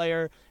 as a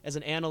player, as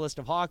an analyst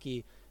of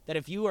hockey, that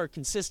if you are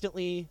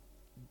consistently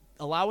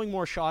allowing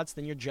more shots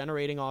than you're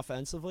generating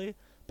offensively,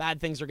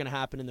 bad things are going to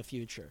happen in the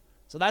future.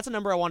 So that's a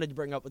number I wanted to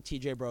bring up with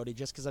TJ Brodie,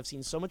 just because I've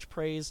seen so much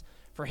praise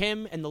for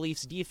him and the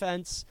Leafs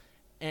defense,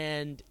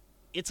 and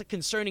it's a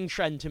concerning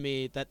trend to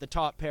me that the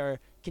top pair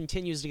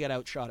continues to get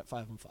outshot at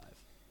 5-on-5.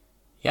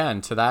 Yeah,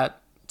 and to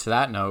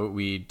that note,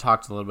 we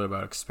talked a little bit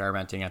about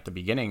experimenting at the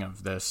beginning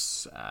of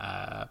this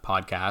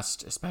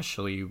podcast,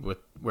 especially with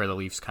where the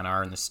Leafs kind of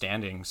are in the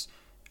standings.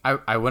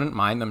 I wouldn't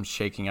mind them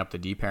shaking up the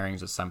D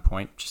pairings at some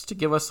point just to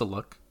give us a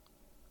look.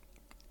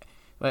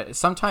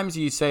 Sometimes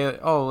you say,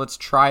 oh, let's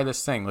try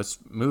this thing. Let's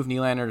move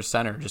Nylander to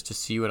center just to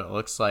see what it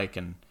looks like.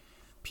 And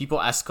people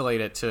escalate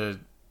it to,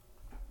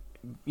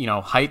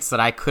 heights that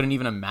I couldn't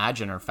even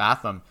imagine or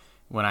fathom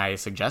when I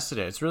suggested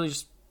it. It's really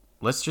just,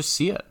 let's just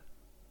see it.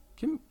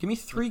 Give me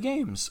 3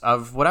 games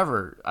of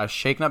whatever, a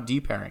shaken up D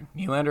pairing.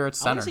 Nylander at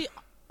center. Honestly,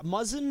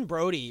 Muzzin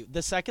Brodie,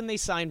 the second they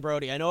signed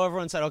Brodie, I know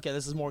everyone said, okay,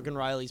 this is Morgan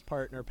Rielly's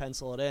partner,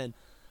 pencil it in.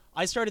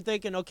 I started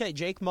thinking, okay,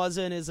 Jake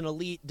Muzzin is an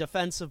elite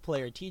defensive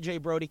player.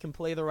 TJ Brodie can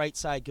play the right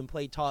side, can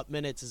play top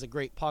minutes, is a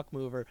great puck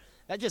mover.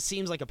 That just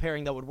seems like a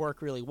pairing that would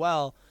work really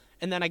well.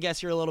 And then I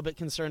guess you're a little bit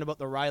concerned about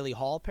the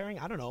Rielly-Hall pairing.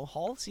 I don't know.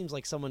 Hall seems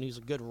like someone who's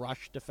a good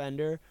rush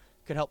defender,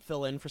 could help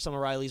fill in for some of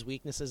Rielly's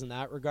weaknesses in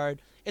that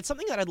regard. It's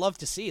something that I'd love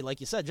to see.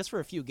 Like you said, just for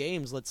a few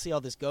games, let's see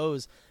how this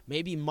goes.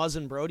 Maybe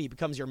Muzzin Brodie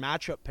becomes your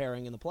matchup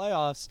pairing in the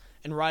playoffs,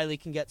 and Rielly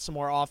can get some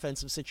more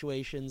offensive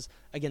situations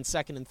against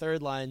second and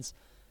third lines.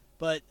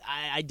 But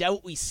I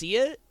doubt we see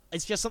it.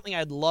 It's just something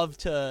I'd love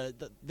to...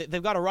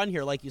 They've got to run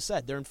here, like you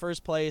said. They're in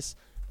first place.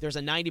 There's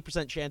a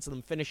 90% chance of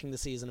them finishing the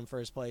season in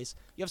first place.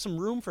 You have some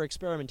room for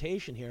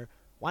experimentation here.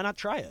 Why not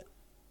try it?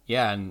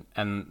 Yeah,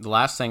 and the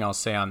last thing I'll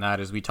say on that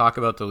is we talk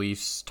about the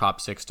Leafs'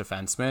 top 6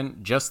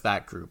 defensemen, just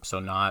that group, so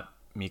not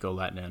Mikko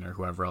Lehtinen or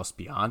whoever else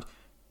beyond.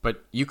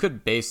 But you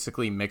could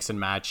basically mix and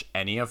match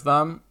any of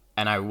them,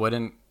 and I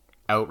wouldn't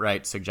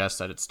outright suggest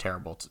that it's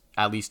terrible,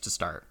 at least to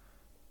start.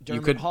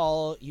 Dermot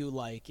Hall,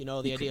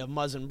 the idea of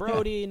Muzzin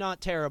Brodie,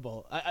 not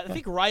terrible. I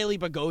think Rielly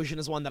Bogosian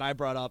is one that I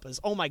brought up as,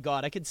 oh my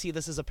God, I could see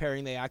this as a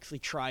pairing they actually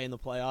try in the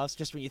playoffs,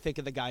 just when you think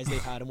of the guys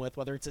they've had him with,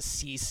 whether it's a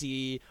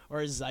CC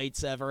or a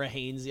Zaitsev or a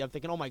Hainsey. I'm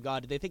thinking, oh my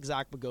God, did they think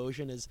Zach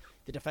Bogosian is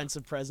the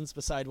defensive presence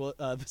beside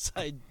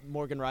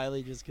Morgan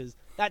Rielly, just because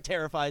that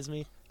terrifies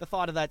me. The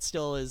thought of that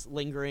still is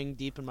lingering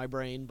deep in my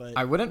brain. But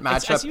I wouldn't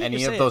match up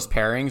any of those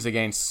pairings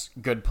against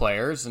good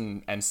players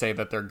and say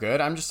that they're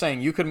good. I'm just saying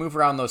you could move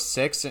around those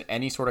 6 in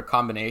any sort of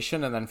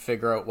combination and then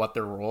figure out what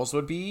their roles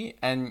would be,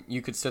 and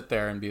you could sit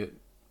there and be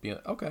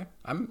like, okay,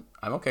 I'm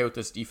okay with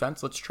this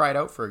defense. Let's try it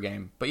out for a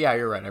game. But yeah,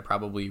 you're right. I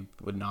probably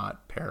would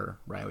not pair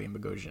Rielly and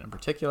Bogosian in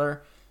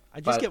particular. I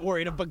just get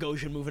worried of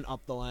Bogosian moving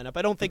up the lineup.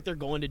 I don't think they're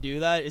going to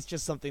do that. It's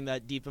just something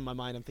that deep in my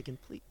mind I'm thinking,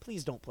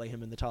 please don't play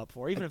him in the top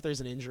 4. Even if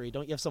there's an injury,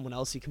 don't you have someone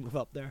else you can move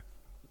up there?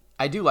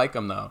 I do like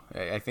him, though.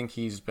 I think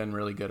he's been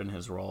really good in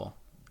his role.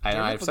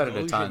 I've said it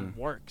a ton.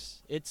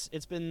 Works. It's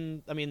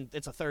been,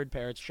 it's a third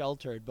pair. It's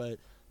sheltered, but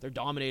they're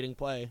dominating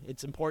play.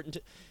 It's important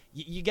to...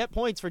 You get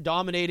points for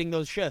dominating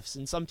those shifts,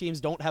 and some teams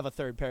don't have a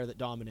third pair that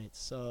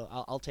dominates, so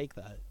I'll take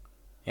that.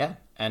 Yeah,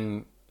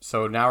 and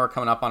so now we're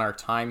coming up on our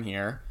time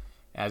here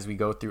as we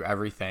go through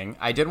everything.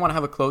 I did want to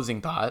have a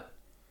closing thought,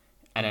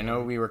 and I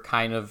know we were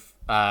kind of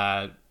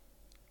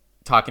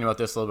talking about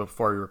this a little bit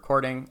before we were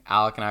recording.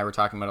 Alec and I were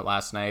talking about it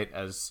last night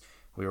as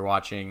we were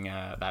watching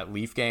that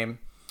Leaf game.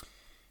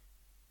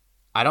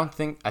 I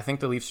think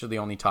the Leafs are the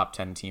only top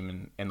 10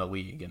 team in the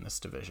league in this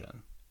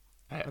division.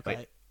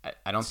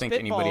 I don't think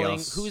anybody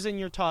else... Who's in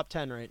your top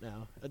 10 right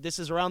now? This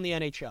is around the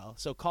NHL.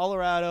 So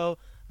Colorado,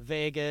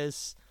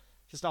 Vegas,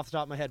 just off the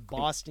top of my head,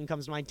 Boston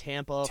comes to mind,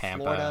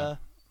 Tampa,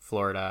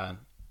 Florida.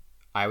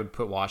 I would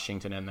put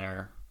Washington in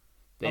there.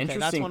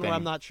 That's one where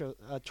I'm not sure.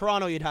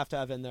 Toronto you'd have to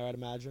have in there, I'd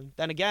imagine.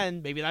 Then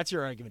again, maybe that's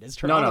your argument. Is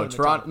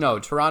Toronto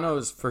Toronto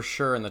is for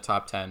sure in the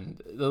top 10.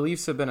 The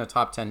Leafs have been a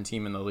top 10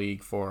 team in the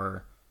league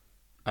for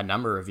a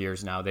number of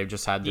years now. They've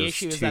just had those 2... The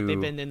issue is that they've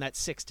been in that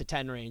 6 to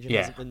 10 range. It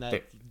hasn't been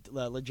that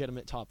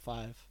legitimate top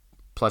 5.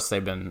 Plus,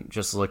 they've been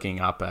just looking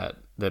up at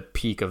the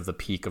peak of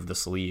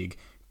this league.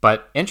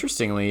 But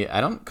interestingly,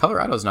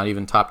 Colorado's not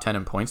even top 10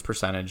 in points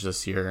percentage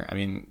this year. I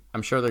mean,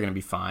 I'm sure they're going to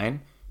be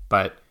fine,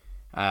 but...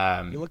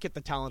 you look at the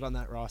talent on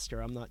that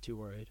roster, I'm not too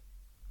worried.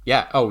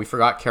 Yeah. Oh, we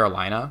forgot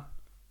Carolina.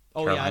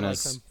 Oh,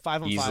 Carolina's yeah, I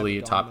like them. 5-on-5 easily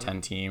a top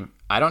 10 team.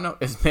 I don't know.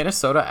 Is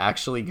Minnesota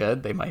actually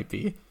good? They might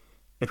be.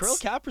 Kirill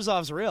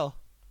Kaprizov's real.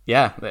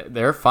 Yeah,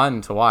 they're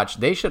fun to watch.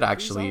 They should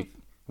actually...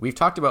 We've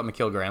talked about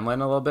Mikhail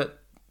Granlund a little bit.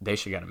 They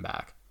should get him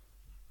back.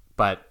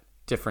 But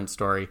different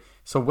story.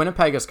 So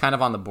Winnipeg is kind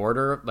of on the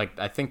border. Like,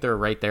 I think they're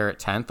right there at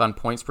 10th on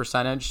points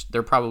percentage.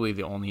 They're probably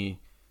the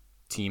only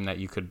team that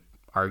you could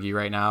argue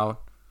right now.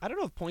 I don't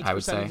know if points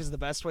percentage is the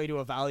best way to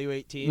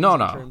evaluate teams in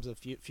terms of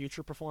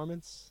future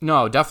performance.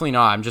 No, definitely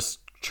not. I'm just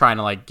trying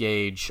to like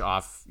gauge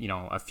off,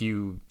 a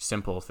few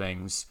simple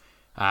things.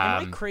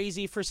 Am I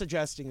crazy for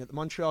suggesting that the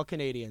Montreal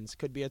Canadiens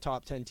could be a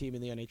top 10 team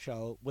in the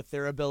NHL with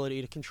their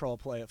ability to control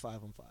play at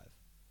 5-on-5?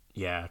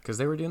 Yeah, because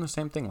they were doing the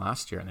same thing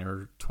last year, and they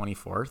were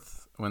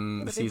 24th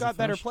when the season they've got finished.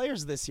 Better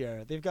players this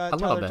year. They've got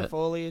Tyler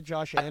Toffoli,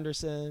 Josh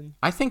Anderson.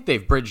 I think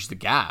they've bridged the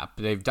gap.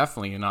 They've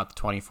definitely not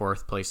the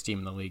 24th place team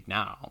in the league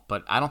now,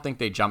 but I don't think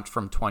they jumped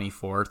from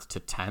 24th to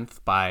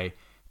 10th by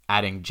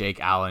adding Jake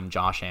Allen,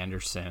 Josh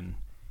Anderson,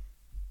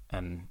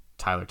 and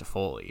Tyler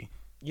Toffoli.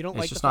 You don't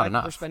like the fact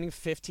that they're spending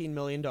 $15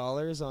 million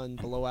on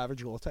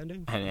below-average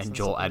goaltending? And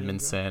Joel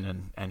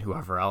Edmondson and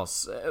whoever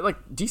else. Like,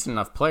 decent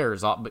enough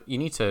players, but you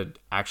need to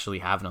actually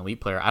have an elite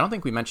player. I don't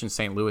think we mentioned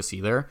St. Louis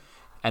either,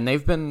 and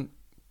they've been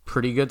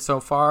pretty good so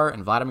far,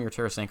 and Vladimir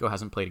Tarasenko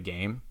hasn't played a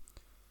game.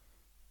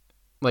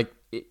 Like,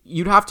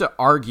 you'd have to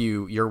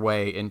argue your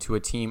way into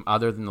a team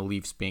other than the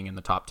Leafs being in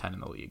the top 10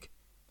 in the league.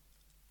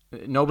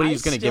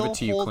 Nobody's going to give it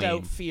to you clean. I still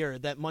hold out fear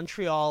that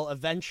Montreal,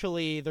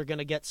 eventually, they're going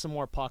to get some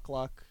more puck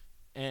luck,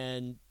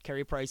 and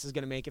Carey Price is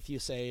going to make a few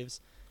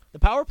saves. The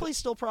power play is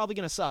still probably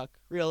going to suck,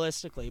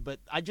 realistically, but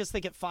I just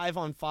think at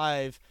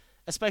 5-on-5,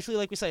 especially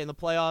like we say in the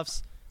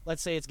playoffs,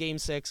 let's say it's Game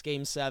 6,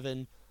 Game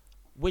 7,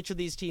 which of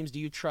these teams do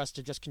you trust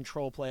to just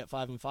control play at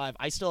 5-on-5?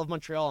 I still have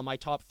Montreal in my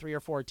top 3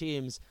 or 4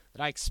 teams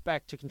that I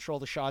expect to control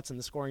the shots and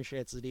the scoring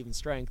chances at even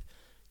strength.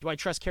 Do I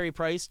trust Carey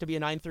Price to be a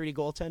 .930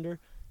 goaltender?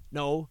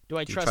 No. Do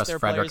I trust their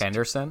Frederik players?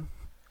 Anderson?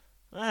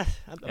 I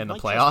in the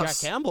might playoffs?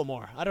 Trust Jack Campbell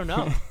more. I don't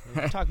know.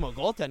 We're talking about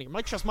goaltending. I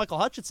might trust Michael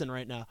Hutchinson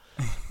right now.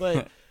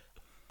 But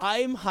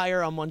I'm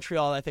higher on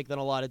Montreal, I think, than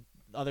a lot of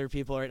other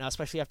people right now,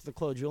 especially after the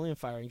Claude Julien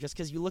firing, just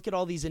because you look at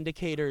all these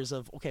indicators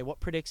of, okay, what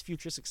predicts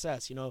future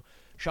success?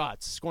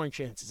 Shots, scoring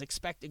chances,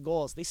 expected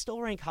goals. They still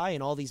rank high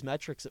in all these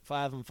metrics at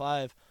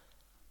 5-on-5.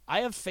 I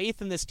have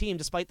faith in this team,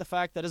 despite the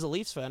fact that as a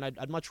Leafs fan,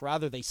 I'd much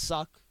rather they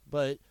suck,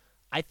 but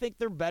I think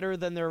they're better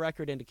than their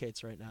record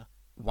indicates right now.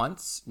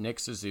 Once Nick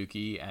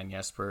Suzuki and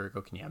Jesper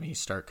Kotkaniemi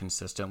start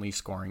consistently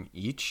scoring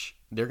each,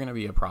 they're going to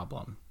be a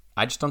problem.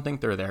 I just don't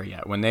think they're there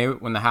yet. When the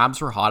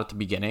Habs were hot at the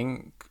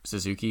beginning,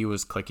 Suzuki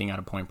was clicking at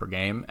a point per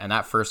game, and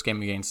that first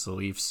game against the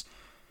Leafs,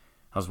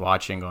 I was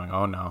watching going,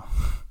 oh no.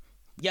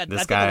 Yeah, I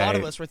think a lot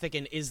of us were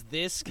thinking, is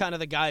this kind of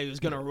the guy who's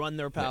going to run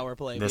their power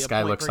play? This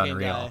guy looks unreal.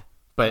 Guy?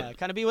 But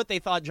kind of be what they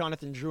thought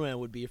Jonathan Drouin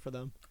would be for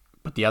them.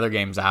 But the other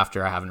games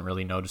after, I haven't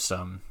really noticed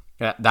him.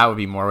 That would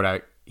be more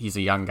what he's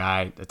a young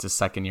guy. It's his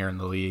second year in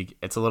the league.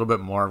 It's a little bit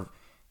more,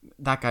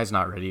 that guy's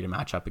not ready to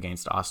match up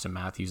against Austin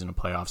Matthews in a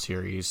playoff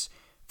series.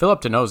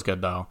 Philip Deneau's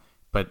good though,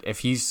 but if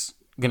he's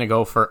gonna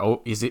go for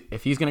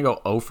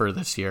 0 for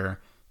this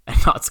year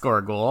and not score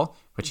a goal,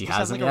 which he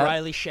hasn't like yet, a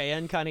Riley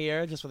Sheahan kind of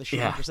year, just where the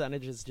shooting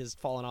percentage is just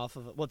falling off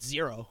of it. Well, it's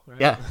 0, right?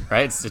 Yeah,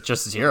 right. It's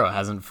just 0. It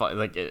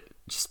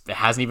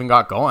hasn't even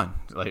got going.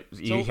 Like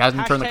he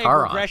hasn't turned the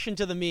car on. Regression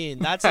to the mean.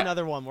 That's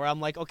another one where I'm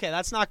like, okay,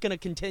 that's not going to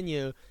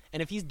continue.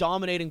 And if he's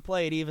dominating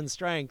play at even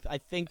strength, I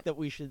think that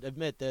we should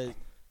admit that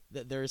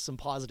there's some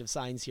positive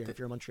signs here if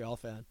you're a Montreal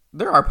fan.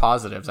 There are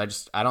positives.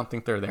 I don't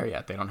think they're there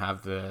yet. They don't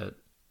have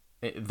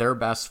their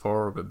best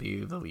forward would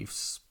be the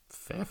Leafs'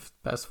 5th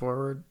best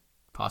forward,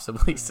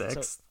 possibly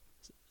 6th.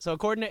 So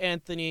according to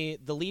Anthony,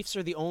 the Leafs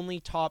are the only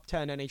top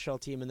 10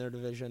 NHL team in their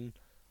division.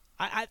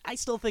 I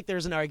still think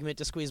there's an argument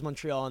to squeeze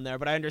Montreal in there,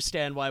 but I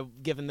understand why,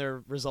 given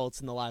their results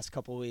in the last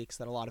couple of weeks,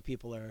 that a lot of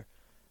people are,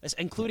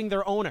 including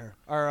their owner,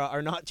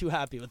 are not too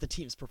happy with the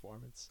team's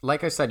performance.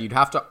 Like I said, you'd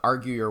have to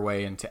argue your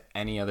way into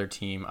any other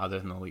team other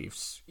than the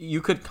Leafs. You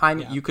could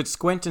you could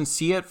squint and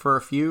see it for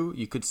a few.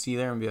 You could see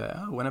there and be like,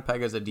 oh,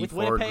 Winnipeg is a deep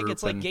forward group. With Winnipeg,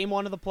 it's like game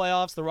 1 of the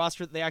playoffs, the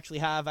roster that they actually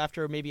have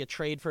after maybe a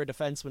trade for a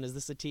defenseman. Is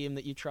this a team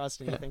that you trust?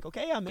 And you think,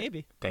 okay, yeah,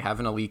 maybe. They have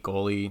an elite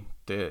goalie.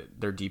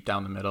 They're deep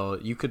down the middle.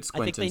 You could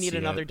squint and see it. I think they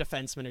need another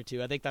defenseman or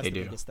two. I think that's the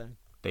biggest thing.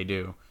 They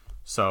do.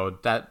 So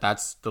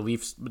that's the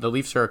Leafs. The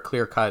Leafs are a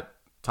clear-cut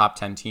top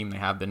 10 team. They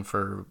have been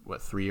for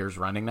 3 years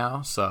running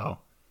now. So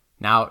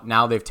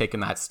now they've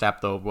taken that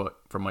step though,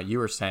 from what you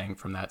were saying,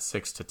 from that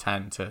 6 to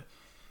 10 to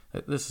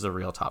this is a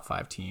real top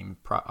 5 team,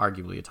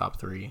 arguably a top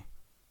 3.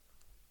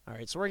 All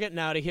right, so we're getting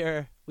out of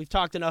here. We've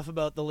talked enough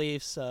about the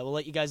Leafs. We'll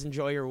let you guys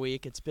enjoy your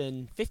week. It's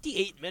been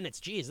 58 minutes.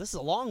 Jeez, this is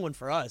a long one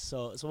for us.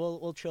 So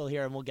we'll chill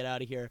here and we'll get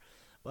out of here.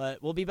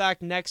 But we'll be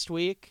back next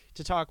week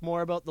to talk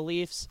more about the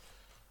Leafs.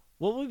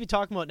 What will we be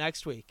talking about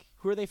next week?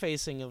 Who are they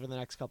facing over the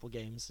next couple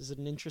games? Is it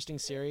an interesting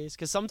series?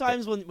 Because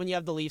sometimes when you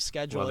have the Leafs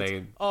schedule,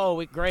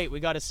 great, we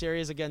got a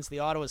series against the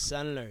Ottawa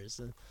Senators.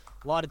 And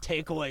a lot of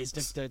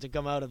takeaways to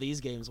come out of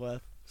these games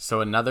with.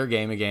 So another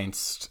game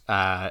against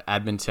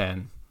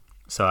Edmonton.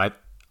 So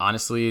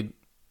honestly,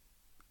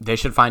 they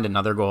should find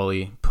another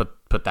goalie,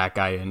 put that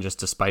guy in just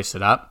to spice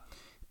it up.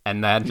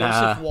 And then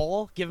Joseph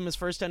Woll, give him his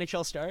first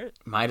NHL start.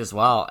 Might as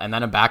well. And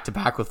then a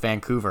back-to-back with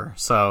Vancouver.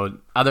 So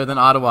other than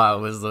Ottawa,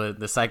 it was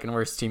the second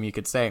worst team you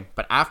could say.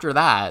 But after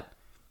that,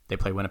 They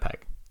play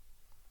Winnipeg.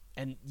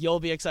 And you'll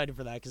be excited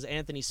for that because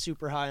Anthony's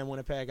super high on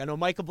Winnipeg. I know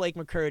Michael Blake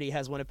McCurdy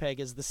has Winnipeg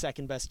as the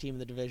second best team in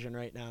the division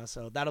right now,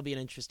 so that'll be an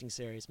interesting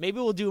series. Maybe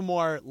we'll do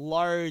more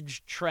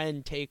large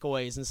trend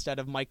takeaways instead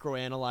of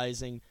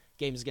micro-analyzing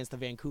games against the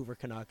Vancouver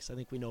Canucks. I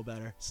think we know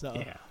better.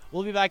 So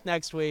We'll be back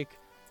next week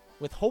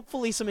with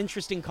hopefully some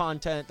interesting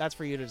content. That's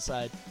for you to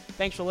decide.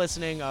 Thanks for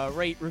listening.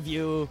 Rate,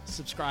 review,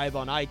 subscribe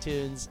on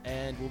iTunes,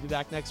 and we'll be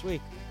back next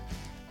week.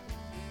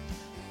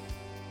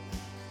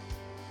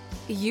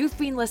 You've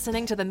been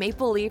listening to the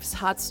Maple Leafs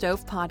Hot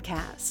Stove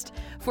Podcast.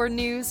 For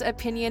news,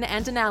 opinion,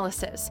 and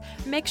analysis,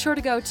 make sure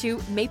to go to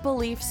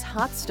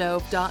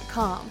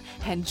mapleleafshotstove.com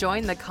and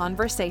join the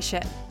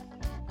conversation.